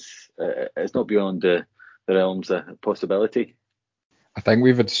Hampden is not beyond the realms of possibility. I think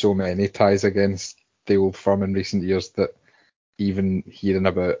we've had so many ties against the Old Firm in recent years that even hearing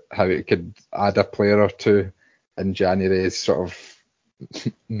about how it could add a player or two in January is sort of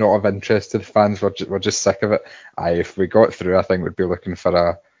not of interest to the fans. We're just sick of it. If we got through, I think we'd be looking for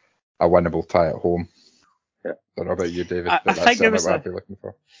a winnable tie at home. Yeah. I don't know about you, David, but that's what I'd be looking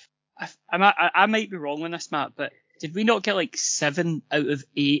for. I might be wrong on this, Matt, but did we not get like 7 out of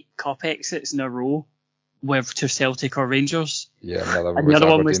 8 cup exits in a row with to Celtic or Rangers? Yeah, and the other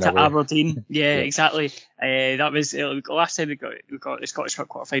one was to away. Aberdeen. Yeah, exactly. That was last time we got the Scottish Cup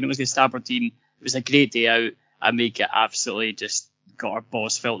quarter final was against Aberdeen. It was a great day out, and we absolutely just got our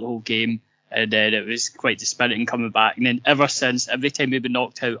balls felt the whole game, and then it was quite dispiriting coming back. And then ever since, every time we've been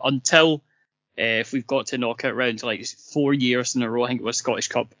knocked out, until if we've got to knockout rounds, like 4 years in a row, I think it was Scottish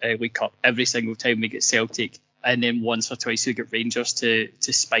Cup, League Cup, every single time we get Celtic, and then once or twice we get Rangers to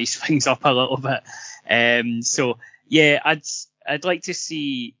spice things up a little bit. So yeah, I'd like to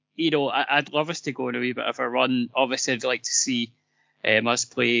see, I'd love us to go on a wee bit of a run. Obviously, I'd like to see us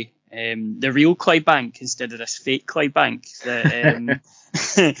play the real Clydebank instead of this fake Clydebank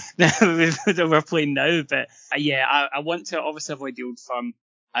that we're playing now. But yeah, I want to obviously avoid the Old Firm.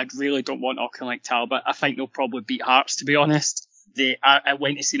 I really don't want Auchinleck Talbot. I think they'll probably beat Hearts, to be honest. I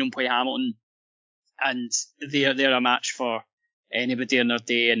went to see them play Hamilton, and they're a match for anybody in their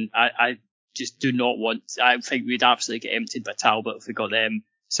day, and I just do not want. I think we'd absolutely get emptied by Talbot if we got them.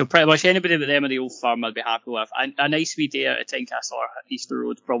 So pretty much anybody but them in the Old Firm I'd be happy with. A nice wee day out at Tynecastle or Easter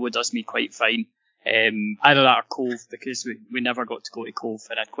Road probably does me quite fine. Either that or Cove, because we never got to go to Cove,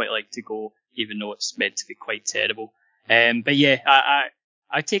 and I'd quite like to go, even though it's meant to be quite terrible. But yeah,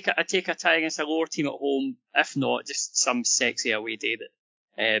 I take a tie against a lower team at home. If not, just some sexy away day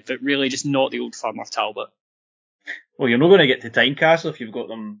but really just not the Old Firm or Talbot. Well, you're not going to get to Tynecastle if you've got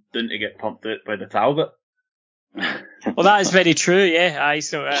them doing to get pumped out by the Talbot. Well, that is very true. Yeah,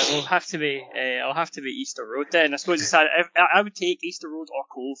 so it'll have to be. I'll have to be Easter Road then. I suppose it's. I would take Easter Road or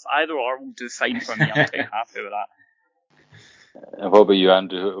Cove. Either or will do fine for me. I'm quite happy with that. What about you,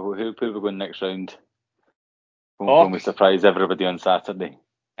 Andrew? Who are we going next round? When we surprise everybody on Saturday.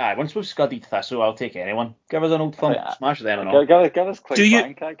 Aye, once we've scudded Thistle, I'll take anyone. Give us an Old Firm, smash them and all. Give us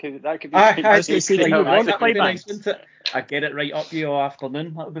Clydebank. That could be. I was going to say, do you want Clydebank? I get it right up you all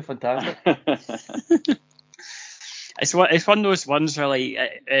afternoon. That would be fantastic. It's one of those ones where, like,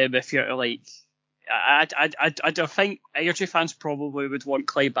 if you're like, I don't think Airdrie fans probably would want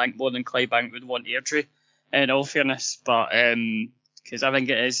Clydebank more than Clydebank would want Airdrie, in all fairness. But because I think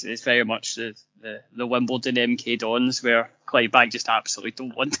it's very much the Wimbledon MK Dons where Clydebank just absolutely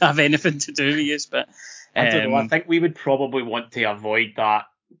don't want to have anything to do with you. But I don't know. I think we would probably want to avoid that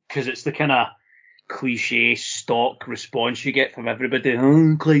because it's the kind of cliche stock response you get from everybody.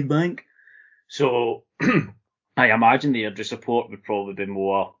 Oh, Clydebank. So I imagine the Airdrie support would probably be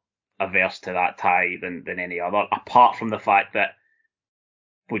more averse to that tie than any other, apart from the fact that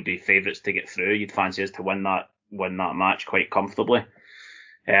would be favourites to get through. You'd fancy us to win that match quite comfortably.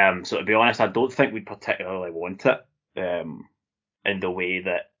 So to be honest, I don't think we'd particularly want it in the way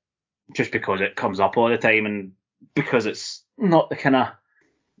that just because it comes up all the time and because it's not the kind of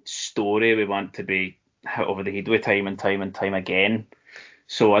story we want to be hit over the head with time and time again.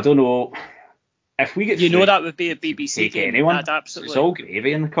 So I don't know. If we get through, that would be a BBC game. Anyone. It's all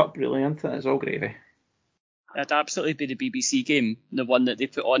gravy in the cup, really, isn't it? It's all gravy. It'd absolutely be the BBC game, the one that they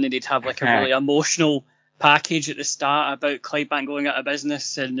put on, and they'd have like a really emotional package at the start about Clydebank going out of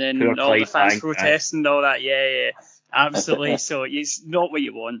business and then all the fans protesting and all that. Yeah, absolutely. So it's not what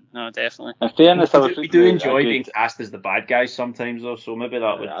you want. No, definitely. In fairness, we do enjoy being cast as the bad guys sometimes, though. So maybe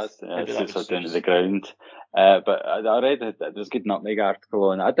that would. That would down to the ground. But I read there's a good Nutmeg article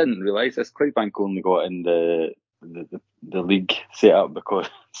on it. I didn't realise this. Clydebank only got in the league set up because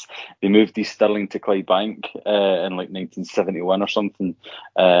they moved East Stirling to Clydebank in like 1971 or something,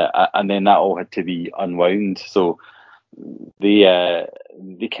 and then that all had to be unwound. So they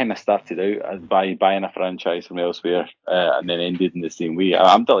kind of started out as by buying a franchise from elsewhere, and then ended in the same way.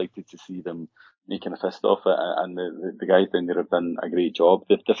 I'm delighted to see them making a fist off it, and the guys down there have done a great job.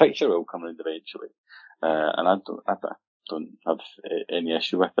 The fixture will come round eventually, and I don't have any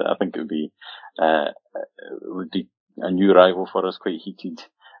issue with it. I think it would be a new rival for us, quite heated.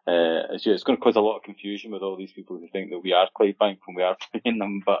 It's going to cause a lot of confusion with all these people who think that we are Clydebank when we are playing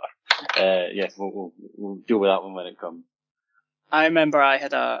them, but we'll deal with that one when it comes. I remember I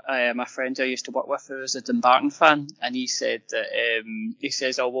had a friend I used to work with who was a Dumbarton fan, and he said that he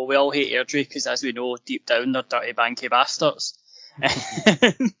says, "Oh well, we all hate Airdrie because, as we know, deep down they're dirty banky bastards."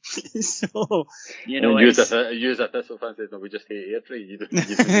 So use that Thistle fan says, "No, we just hate Airdrie. You don't need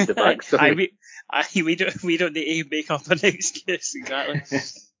the backstory." We don't need to make up an excuse. Exactly.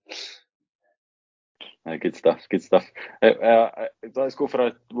 Good stuff. Let's go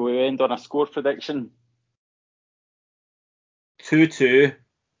for we'll end on a score prediction. 2-2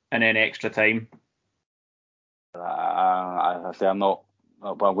 and then extra time. I say I'm not.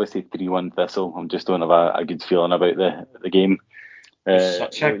 I'm going to say 3-1 Thistle. I'm just don't have a good feeling about the game.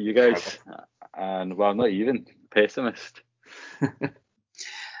 You guys, and well, not even pessimist.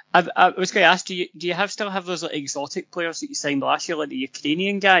 I was going to ask, do you still have those like exotic players that you signed last year, like the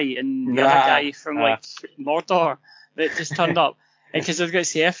Ukrainian guy and the other guy from like Mordor that just turned up? Because I was going to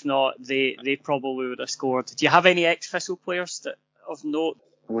say, if not, they probably would have scored. Do you have any ex-Thistle players that of note?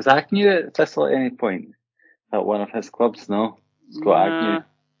 Was Agnew at Thistle at any point at one of his clubs? No, Scott Agnew.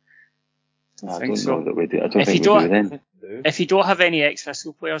 I don't so. know that we do. I don't think we do then. If you don't have any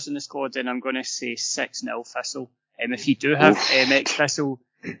ex-Thistle players in the squad, then I'm going to say 6-0 Thistle. If you do have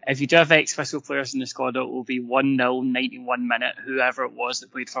ex-Thistle players in the squad, it will be 1-0, 91 minute, whoever it was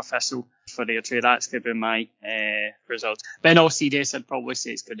that played for Thistle for Airdrie. That's going to be my result. But in all seriousness, I'd probably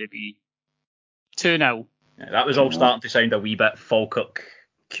say it's going to be 2-0. Yeah, that was all starting to sound a wee bit Falkirk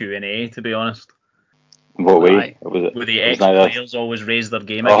Q&A, to be honest. What way? Where the ex-players always raise their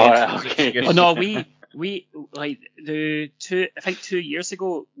game against. Okay. Oh no, we like I think 2 years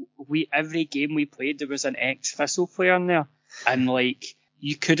ago, every game we played there was an ex-Thistle player in there, and like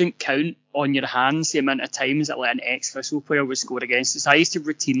you couldn't count on your hands the amount of times that like an ex-Thistle player would score against us. I used to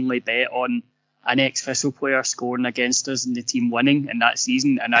routinely bet on an ex-Thistle player scoring against us and the team winning in that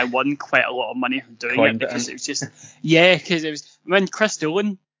season, and I won quite a lot of money doing it because it was just because it was when Chris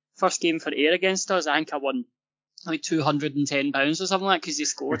Dolan first game for Ayr against us. I think I won like £210 or something like that because he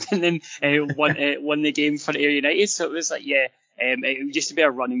scored and then won the game for Ayr United. So it was like, it used to be a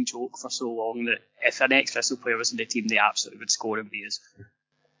running joke for so long that if an ex-Thistle player was in the team, they absolutely would score and beat us.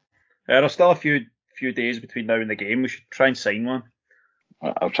 There's still a few days between now and the game. We should try and sign one.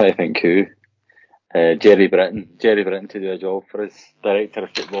 I'll try to think who. Jerry Britton to do a job for us, director of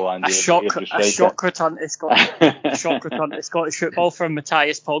football, and a shock return to Scottish football from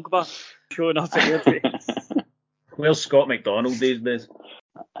Matthias Pogba showing up at Airdrie. Where's Scott McDonald these days?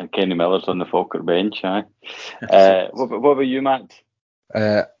 And Kenny Miller's on the Falkirk bench, aye. What about you, Matt?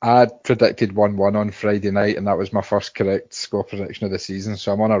 I predicted 1-1 on Friday night, and that was my first correct score prediction of the season,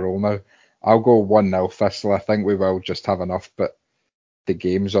 so I'm on a roll now. I'll go 1-0 Thistle. I think we will just have enough, but the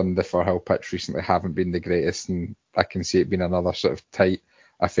games on the Firhill pitch recently haven't been the greatest, and I can see it being another sort of tight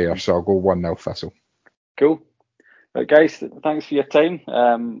affair, so I'll go 1-0 Thistle. Cool. Right, guys, thanks for your time.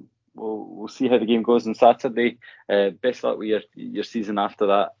 We'll see how the game goes on Saturday. Best luck with your season after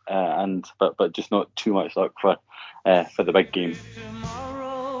that, but just not too much luck for the big game.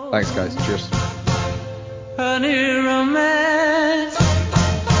 Thanks, guys. Cheers.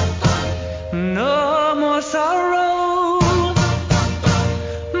 No more sorrow,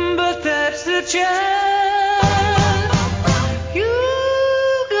 but that's the chance you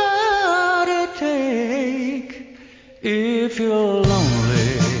gotta take if you're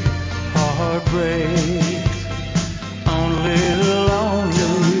lonely. Heart breaks, only the lonely.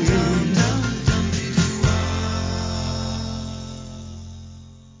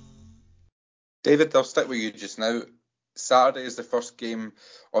 David, I'll stick with you just now. Saturday is the first game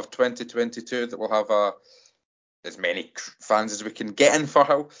of 2022 that will have as many fans as we can get in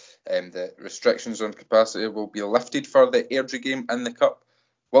Firhill. The restrictions on capacity will be lifted for the Airdrie game in the Cup.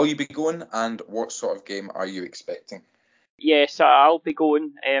 Will you be going, and what sort of game are you expecting? Yes, I'll be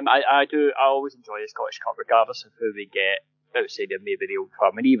going. I always enjoy the Scottish Cup, regardless of who we get outside of maybe the Old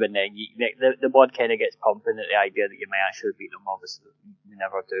Firm. And even then, the blood kind of gets pumping at the idea that you might actually beat them. Obviously, we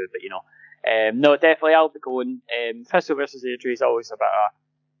never do, but no, definitely I'll be going. Thistle versus Airdrie is always about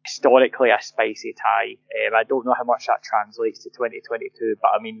historically a spicy tie. I don't know how much that translates to 2022,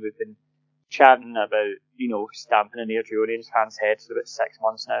 but I mean, we've been chatting about, stamping an Airdrieonians fans' heads for about 6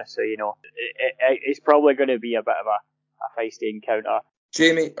 months now, so, it's probably going to be a bit of a feisty encounter.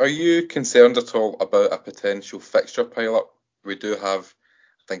 Jamie, are you concerned at all about a potential fixture pile-up? We do have,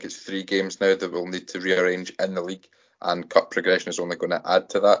 I think it's 3 games now that we'll need to rearrange in the league, and cup progression is only going to add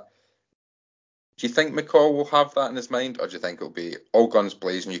to that. Do you think McCall will have that in his mind, or do you think it'll be all guns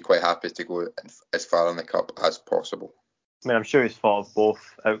blazing, you're quite happy to go as far in the cup as possible? I mean, I'm sure he's thought of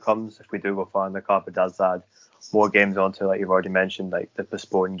both outcomes. If we do go far in the cup, it does add more games onto, like you've already mentioned, like the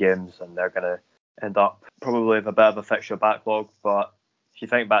postponed games, and they're going to end up probably with a bit of a fixture backlog. But if you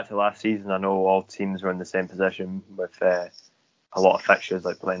think back to last season, I know all teams were in the same position with a lot of fixtures,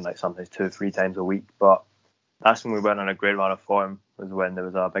 like playing like sometimes 2-3 times a week. But that's when we went on a great run of form, was when there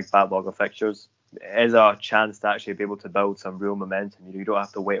was a big backlog of fixtures. It is a chance to actually be able to build some real momentum. You don't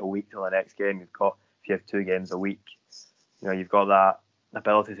have to wait a week till the next game. If you have 2 games a week, you've got that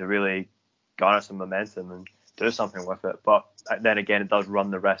ability to really garner some momentum and do something with it. But then again, it does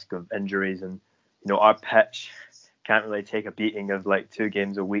run the risk of injuries, and our pitch can't really take a beating of like 2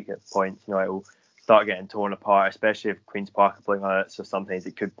 games a week at points. It will start getting torn apart, especially if Queen's Park are playing on it. So sometimes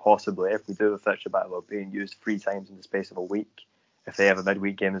it could possibly, if we do a fixture battle, being used 3 times in the space of a week, if they have a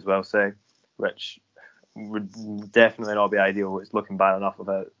midweek game as well, say, which would definitely not be ideal. It's looking bad enough of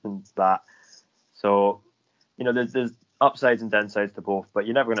it than that. So, there's upsides and downsides to both, but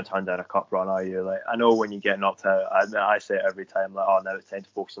you're never going to turn down a cup run, are you? Like, I know when you get knocked out, I say it every time, like, now it's time to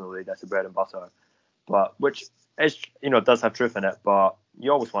focus on the league, that's the bread and butter. But, which is, does have truth in it, but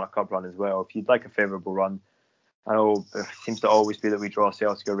you always want a cup run as well. If you'd like a favourable run, I know it seems to always be that we draw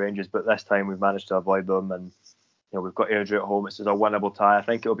Celtic or Rangers, but this time we've managed to avoid them, and we've got Airdrie at home. It's a winnable tie. I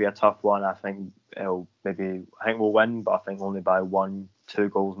think it'll be a tough one. I think we'll win, but I think only by 1-2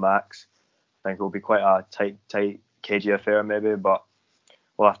 goals max. I think it'll be quite a tight, cagey affair maybe, but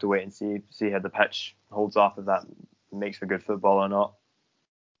we'll have to wait and see how the pitch holds up, if that makes for good football or not.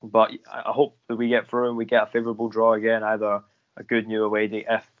 But I hope that we get through and we get a favourable draw again, either a good new away day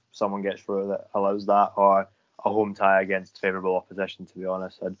if someone gets through that allows that, or a home tie against favourable opposition, to be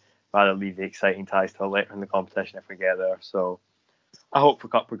honest. I'd rather leave the exciting ties till later in the competition if we get there. So I hope for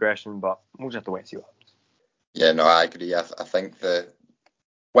cup progression, but we'll just have to wait and see what happens. Yeah, no, I agree. I think the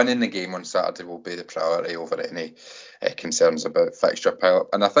winning the game on Saturday will be the priority over any concerns about fixture pile-up.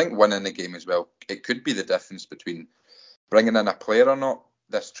 And I think winning the game as well, it could be the difference between bringing in a player or not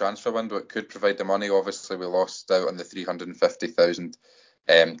this transfer window. It could provide the money. Obviously, we lost out on the 350,000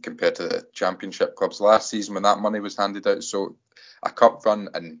 compared to the Championship clubs last season when that money was handed out. So a cup run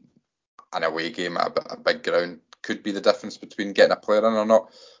and an away game at a big ground could be the difference between getting a player in or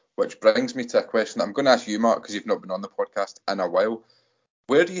not. Which brings me to a question that I'm going to ask you, Mark, because you've not been on the podcast in a while.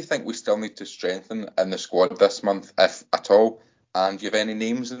 Where do you think we still need to strengthen in the squad this month, if at all? And do you have any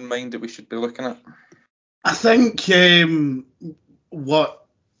names in mind that we should be looking at? I think what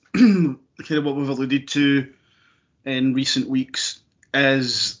we've alluded to in recent weeks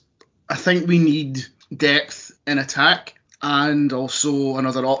is I think we need depth in attack and also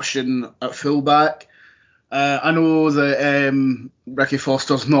another option at fullback. I know that Ricky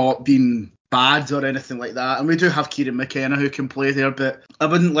Foster's not been bad or anything like that, and we do have Kieran McKenna who can play there, but I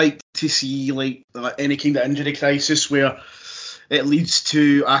wouldn't like to see like any kind of injury crisis where it leads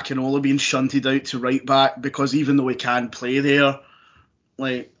to Akinola being shunted out to right back, because even though he can play there,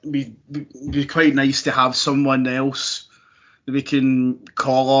 like it'd be quite nice to have someone else that we can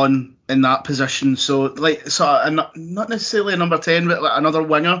call on in that position. So not necessarily a number 10, but like another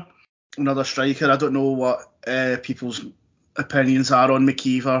winger, another striker. I don't know what people's opinions are on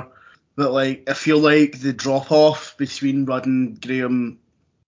McKeever, but like I feel like the drop off between Rudden, Graham,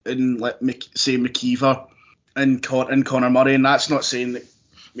 and say McKeever and Connor Murray, and that's not saying that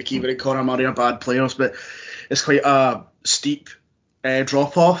McKeever and Connor Murray are bad players, but it's quite a steep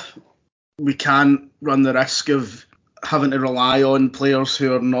drop off. We can't run the risk of having to rely on players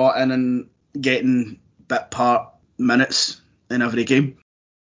who are not in and getting bit part minutes in every game.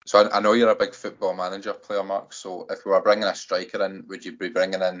 So I know you're a big Football Manager player, Mark, so if we were bringing a striker in, would you be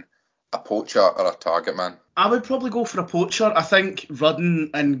bringing in a poacher or a target man? I would probably go for a poacher. I think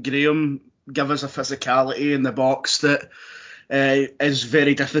Rudden and Graham give us a physicality in the box that is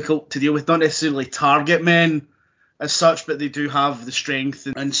very difficult to deal with. Not necessarily target men as such, but they do have the strength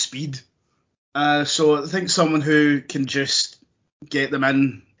and speed. So I think someone who can just get them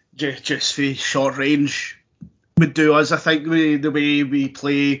in just for short range would do us. I think the way we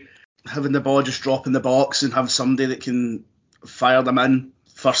play, having the ball just drop in the box and have somebody that can fire them in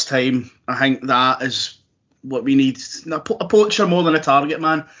first time, I think that is what we need. A poacher more than a target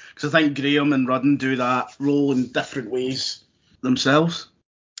man, because I think Graham and Rudden do that role in different ways themselves.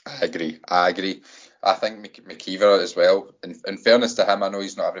 I agree. I think McKeever as well. In fairness to him, I know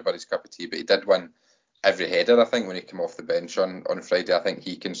he's not everybody's cup of tea, but he did win every header, I think, when he came off the bench on Friday. I think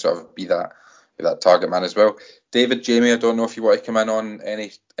he can sort of be that target man as well. David, Jamie, I don't know if you want to come in on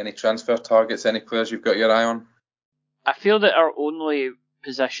any transfer targets, any players you've got your eye on? I feel that our only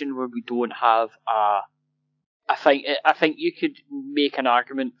position where we don't have I think you could make an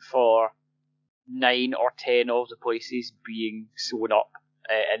argument for 9 or 10 of the places being sewn up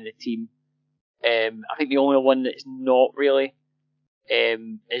in the team. I think the only one that's not really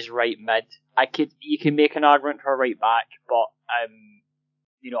is right mid. You can make an argument for right back, but I'm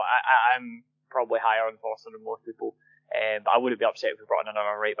probably higher on Foster than most people. But I wouldn't be upset if we brought in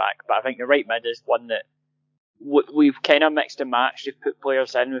another right back. But I think the right mid is one that we've kind of mixed and matched. We've put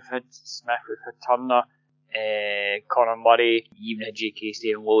players in. We've had Smith, we've had Turner, Connor Murray, even had JK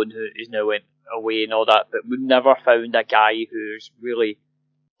stay on loan, who now went away and all that. But we've never found a guy who's really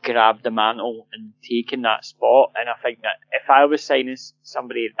grabbed the mantle and taken that spot. And I think that if I was signing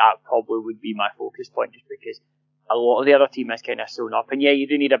somebody, that probably would be my focus point, just because a lot of the other team is kind of sewn up. And yeah, you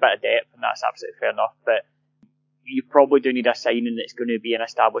do need a bit of depth, and that's absolutely fair enough. But you probably do need a signing that's going to be an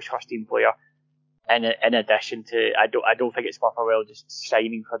established first team player. In addition to, I don't think it's worthwhile just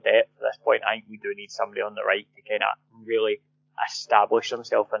signing for depth at this point. I think we do need somebody on the right to kind of really establish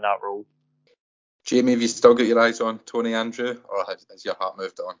himself in that role. Jamie, have you still got your eyes on Tony Andrew, or has your heart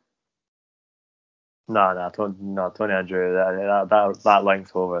moved on? No, Tony Andrew, that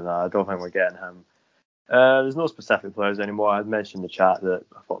link's over. No, I don't think we're getting him. There's no specific players anymore. I'd mentioned in the chat that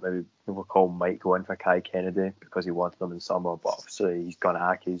I thought maybe Cole might go in for Kai Kennedy because he wanted them in summer, but obviously he's gone to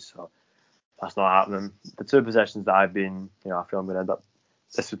Accies, so that's not happening. The two positions that I've been, I feel I'm going to end up,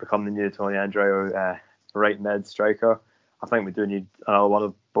 this would become the new Tony Andrew right mid striker. I think we do need another one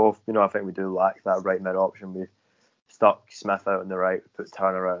of both. I think we do lack that right mid option. We've stuck Smith out on the right, put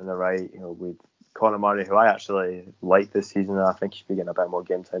Turner out on the right. With Connor Murray, who I actually like this season, I think he should be getting a bit more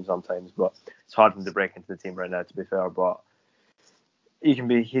game time sometimes, but it's hard for him to break into the team right now, to be fair. But he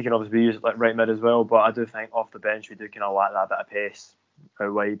can obviously be used like right mid as well. But I do think off the bench we do kind of lack that bit of pace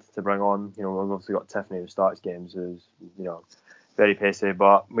out wide to bring on. We've obviously got Tiffany who starts games, who's very pacey,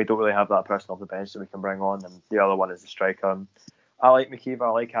 but we don't really have that person off the bench that we can bring on. And the other one is the striker. I like McKeever.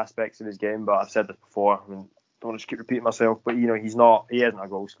 I like aspects of his game, but I've said this before. I don't want to just keep repeating myself, but he isn't a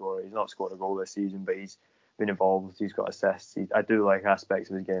goal scorer. He's not scored a goal this season, but he's been involved. He's got assists. I do like aspects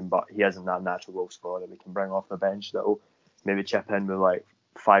of his game, but he isn't that natural goal scorer that we can bring off the bench that will maybe chip in with like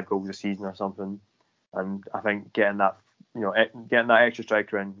 5 goals a season or something. And I think getting that extra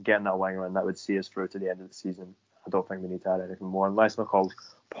striker in, getting that winger in, that would see us through to the end of the season. I don't think we need to add anything more, unless McCall's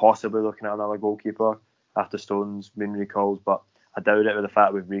possibly looking at another goalkeeper after Stone's been recalled. But I doubt it with the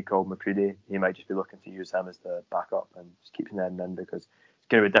fact we've recalled McCready. He might just be looking to use him as the backup and just keep Snedden in, because it's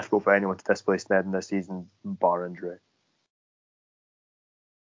going to be difficult for anyone to displace Snedden this season, bar injury.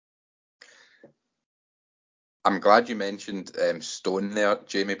 I'm glad you mentioned Stone there,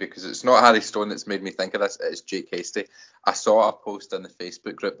 Jamie, because it's not Harry Stone that's made me think of this, it's Jake Hasty. I saw a post in the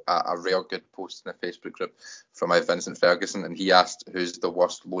Facebook group, a real good post in the Facebook group from Vincent Ferguson, and he asked who's the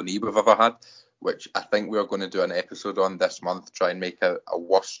worst loanee we've ever had, which I think we're going to do an episode on this month, try and make a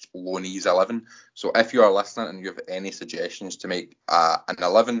worst loanees 11. So if you are listening and you have any suggestions to make an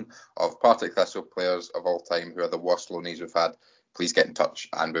 11 of Partick Thistle players of all time who are the worst loanees we've had, please get in touch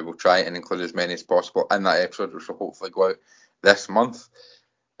and we will try and include as many as possible in that episode, which will hopefully go out this month.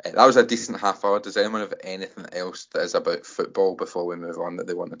 That was a decent half hour. Does anyone have anything else that is about football before we move on that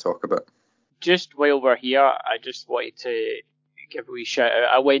they want to talk about? Just while we're here, I just wanted to give a wee shout out.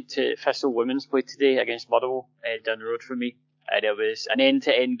 I went to Thistle Women's play today against Motherwell down the road from me, and it was an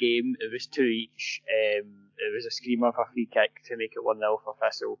end-to-end game. It was 2 each. It was a screamer for a free kick to make it 1-0 for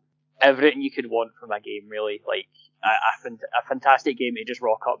Thistle. Everything you could want from a game, really. Like a fantastic game to just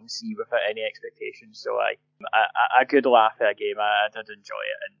rock up and see without any expectations. So a good laugh at a game. I did enjoy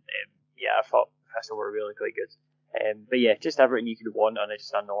it, and I thought Thistle were really quite good. But yeah, just everything you could want on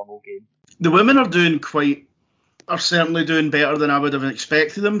just a normal game. The women are certainly doing better than I would have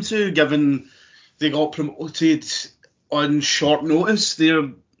expected them to, given they got promoted on short notice.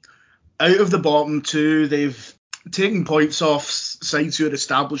 They're out of the bottom two. They've taken points off sides who are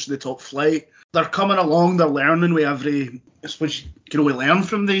established in the top flight. They're coming along. They're learning with every. I suppose you can only learn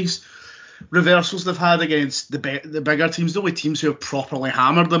from these reversals they've had against the bigger teams. The only teams who have properly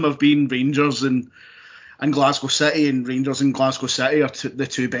hammered them have been Rangers and Glasgow City, and Rangers and Glasgow City are the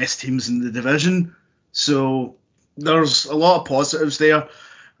two best teams in the division. So there's a lot of positives there,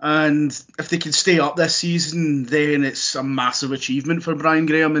 and if they can stay up this season, then it's a massive achievement for Brian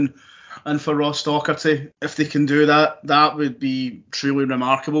Graham and for Ross Docherty. If they can do that, that would be truly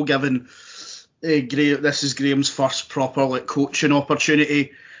remarkable, given this is Graham's first proper coaching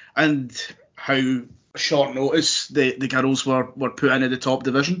opportunity, and how short notice the girls were put into the top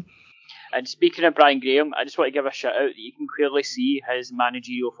division. And speaking of Brian Graham, I just want to give a shout out that you can clearly see his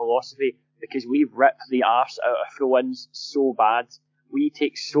managerial philosophy, because we've ripped the arse out of throw-ins so bad. We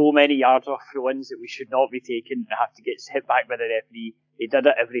take so many yards off throw-ins that we should not be taking and have to get hit back by the referee. They did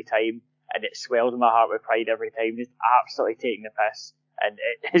it every time, and it swelled my heart with pride every time. Just absolutely taking the piss, and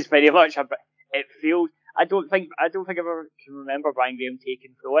it is very much it feels. I don't think I ever can remember Brian Graham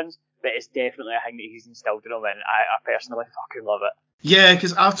taking throw-ins, but it's definitely a thing that he's instilled in him, and I personally fucking love it. Yeah,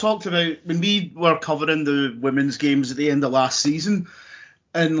 because I've talked about when we were covering the women's games at the end of last season,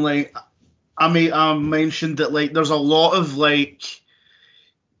 and I mentioned that there's a lot of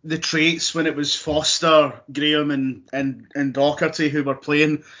the traits when it was Foster, Graham, and Docherty who were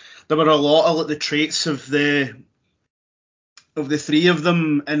playing. There were a lot of the traits of the three of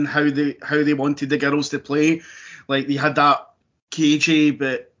them and how they wanted the girls to play. Like, they had that cagey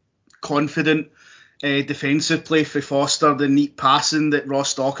but confident defensive play for Foster, the neat passing that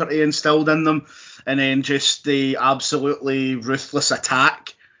Ross Docherty instilled in them, and then just the absolutely ruthless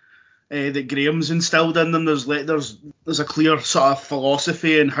attack that Graham's instilled in them. There's a clear sort of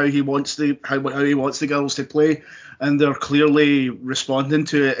philosophy in how he wants the girls to play, and they're clearly responding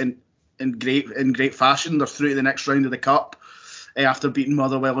to it in great fashion. They're through to the next round of the cup after beating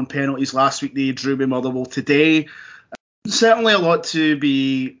Motherwell in penalties last week. They drew with Motherwell today. Certainly a lot to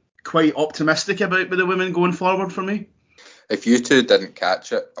be quite optimistic about with the women going forward for me. If you two didn't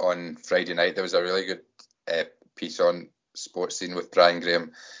catch it on Friday night, there was a really good piece on Sports Scene with Brian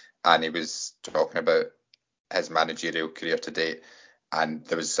Graham, and he was talking about his managerial career to date, and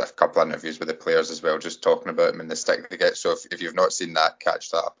there was a couple of interviews with the players as well, just talking about him and the stick they get. So if you've not seen that,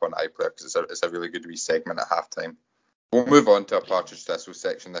 catch that up on iPlayer, because it's a really good wee segment at halftime. We'll move on to our Partridge Thistle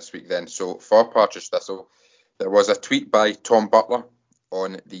section this week then. So for Partridge Thistle, there was a tweet by Tom Butler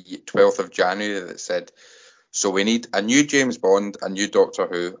on the 12th of January that said, "So we need a new James Bond, a new Doctor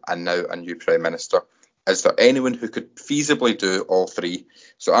Who, and now a new Prime Minister. Is there anyone who could feasibly do all three?"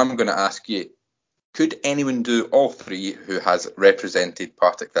 So I'm going to ask you, could anyone do all three who has represented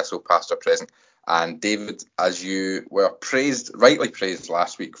Partick Thistle past or present? And David, as you were rightly praised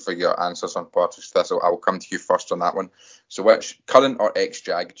last week for your answers on Partick Thistle, I will come to you first on that one. So which current or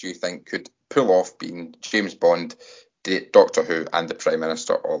ex-Jag do you think could pull off being James Bond, Doctor Who and the Prime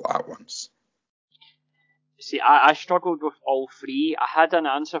Minister all at once? See, I struggled with all three. I had an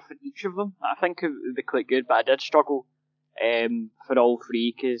answer for each of them. I think it would be quite good, but I did struggle for all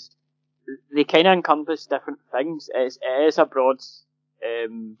three because they kind of encompass different things. It is a broad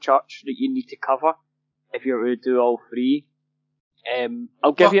church that you need to cover if you're to do all three.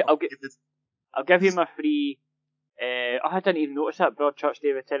 I'll give you my three. I didn't even notice that broad church,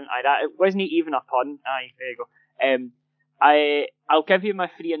 David Tennant. It wasn't even a pun. There you go. I'll give you my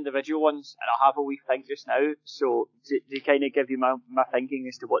three individual ones, and I'll have a wee think just now, so to kind of give you my thinking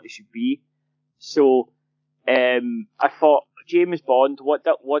as to what they should be. So, I thought James Bond. What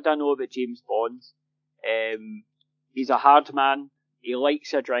do I know about James Bond? He's a hard man. He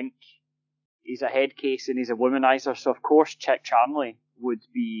likes a drink. He's a head case and he's a womanizer. So of course, Chick Charnley would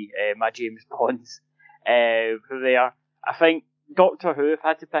be my James Bonds there. I think Doctor Who, if I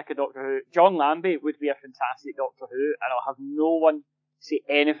had to pick a Doctor Who, John Lambie would be a fantastic Doctor Who, and I'll have no one say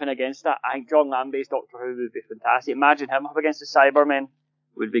anything against that. I think John Lambie's Doctor Who would be fantastic. Imagine him up against the Cybermen,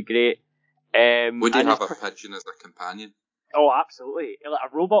 would be great. Would he have a pigeon as a companion? Oh, absolutely.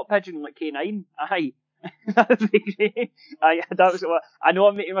 Like a robot pigeon, like K9. Aye. That would be great. I know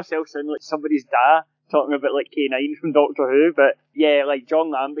I'm making myself sound like somebody's dad talking about like K9 from Doctor Who, but yeah, like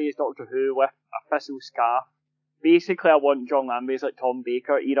John Lambie's Doctor Who with a thistle scarf. Basically, I want John Lambie's like Tom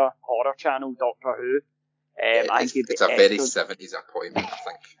Baker era horror channel Doctor Who. It's a very 70s appointment, I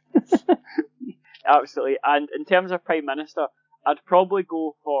think. Absolutely. And in terms of Prime Minister, I'd probably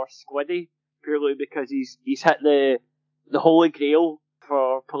go for Squiddy, purely because he's hit the holy grail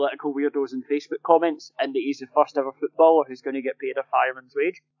for political weirdos and Facebook comments, and that he's the first ever footballer who's going to get paid a fireman's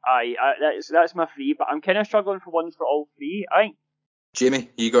wage. That's my three, but I'm kind of struggling for ones for all three. I think.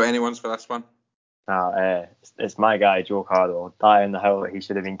 Jamie, you got any ones for this one? It's my guy Joe Cardo. Die on the hill that he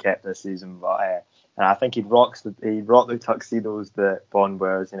should have been kept this season, but and I think he'd rock the tuxedos that Bond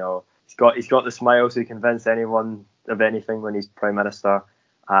wears. You know, he's got the smile to convince anyone of anything when he's Prime Minister,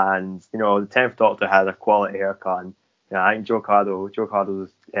 and you know the 10th Doctor had a quality haircut. And, I think Joe Cardo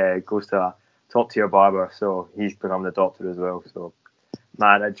goes to a top tier barber, so he's become the Doctor as well. So,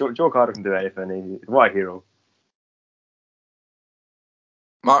 man, Joe Cardo can do anything. What a hero.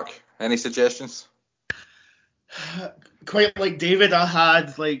 Mark, any suggestions? Quite like David, I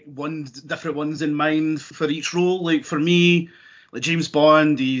had like different ones in mind for each role. Like for me, like James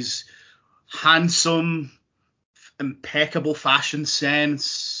Bond, he's handsome, impeccable fashion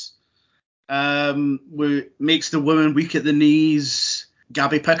sense. Makes the woman weak at the knees.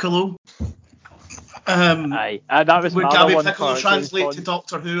 Gabby Piccolo. That was would my Gabby one Piccolo translate to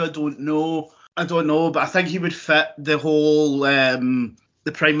Doctor Who? I don't know, but I think he would fit the whole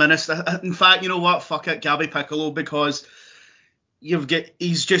the Prime Minister. In fact, you know what? Fuck it, Gabby Piccolo, because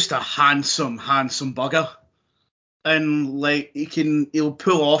he's just a handsome bugger, and like he'll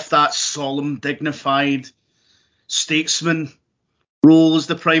pull off that solemn, dignified statesman role as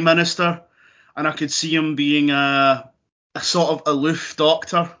the Prime Minister. And I could see him being a sort of aloof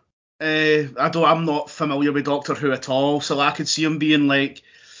Doctor. I'm not familiar with Doctor Who at all, so I could see him being like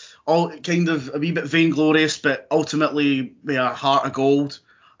all kind of a wee bit vainglorious, but ultimately with a heart of gold,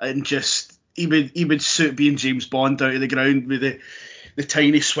 and just he would suit being James Bond out of the ground with the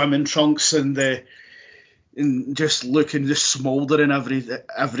tiny swimming trunks and just looking just smouldering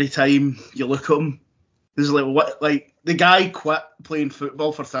every time you look at him. There's like the guy quit playing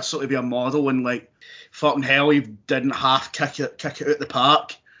football for Thistle to be a model, and like fucking hell, he didn't half kick it out the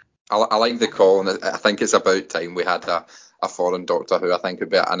park. I like the call, and I think it's about time we had a foreign Doctor Who. I think would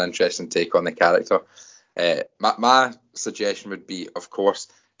be an interesting take on the character. My suggestion would be, of course,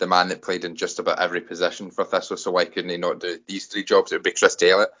 the man that played in just about every position for Thistle. So why couldn't he not do these three jobs? It would be Chris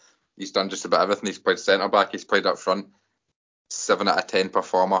Taylor. He's done just about everything. He's played centre back. He's played up front. 7 out of 10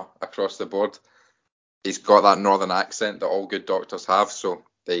 performer across the board. He's got that northern accent that all good doctors have, so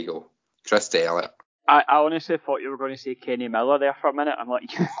there you go. Chris Taylor. I honestly thought you were going to say Kenny Miller there for a minute. I'm like,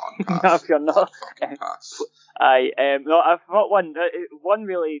 no, if you're not. No, I've got one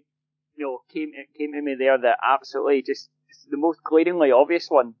really, came to me there that absolutely just the most glaringly obvious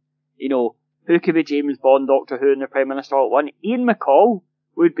one. Who could be James Bond, Doctor Who, and the Prime Minister all at one? Ian McCall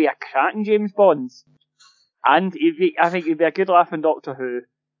would be a cracking James Bond, and I think he'd be a good laugh in Doctor Who.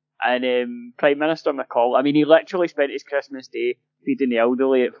 And Prime Minister McCall, I mean, he literally spent his Christmas Day feeding the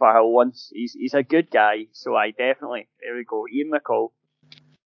elderly at Firhill once. He's a good guy, so there we go, Ian McCall.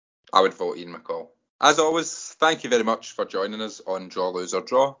 I would vote Ian McCall. As always, thank you very much for joining us on Draw, Lose or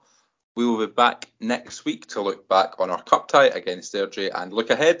Draw. We will be back next week to look back on our cup tie against Airdrie and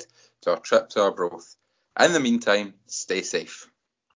look ahead to our trip to Arbroath. In the meantime, stay safe.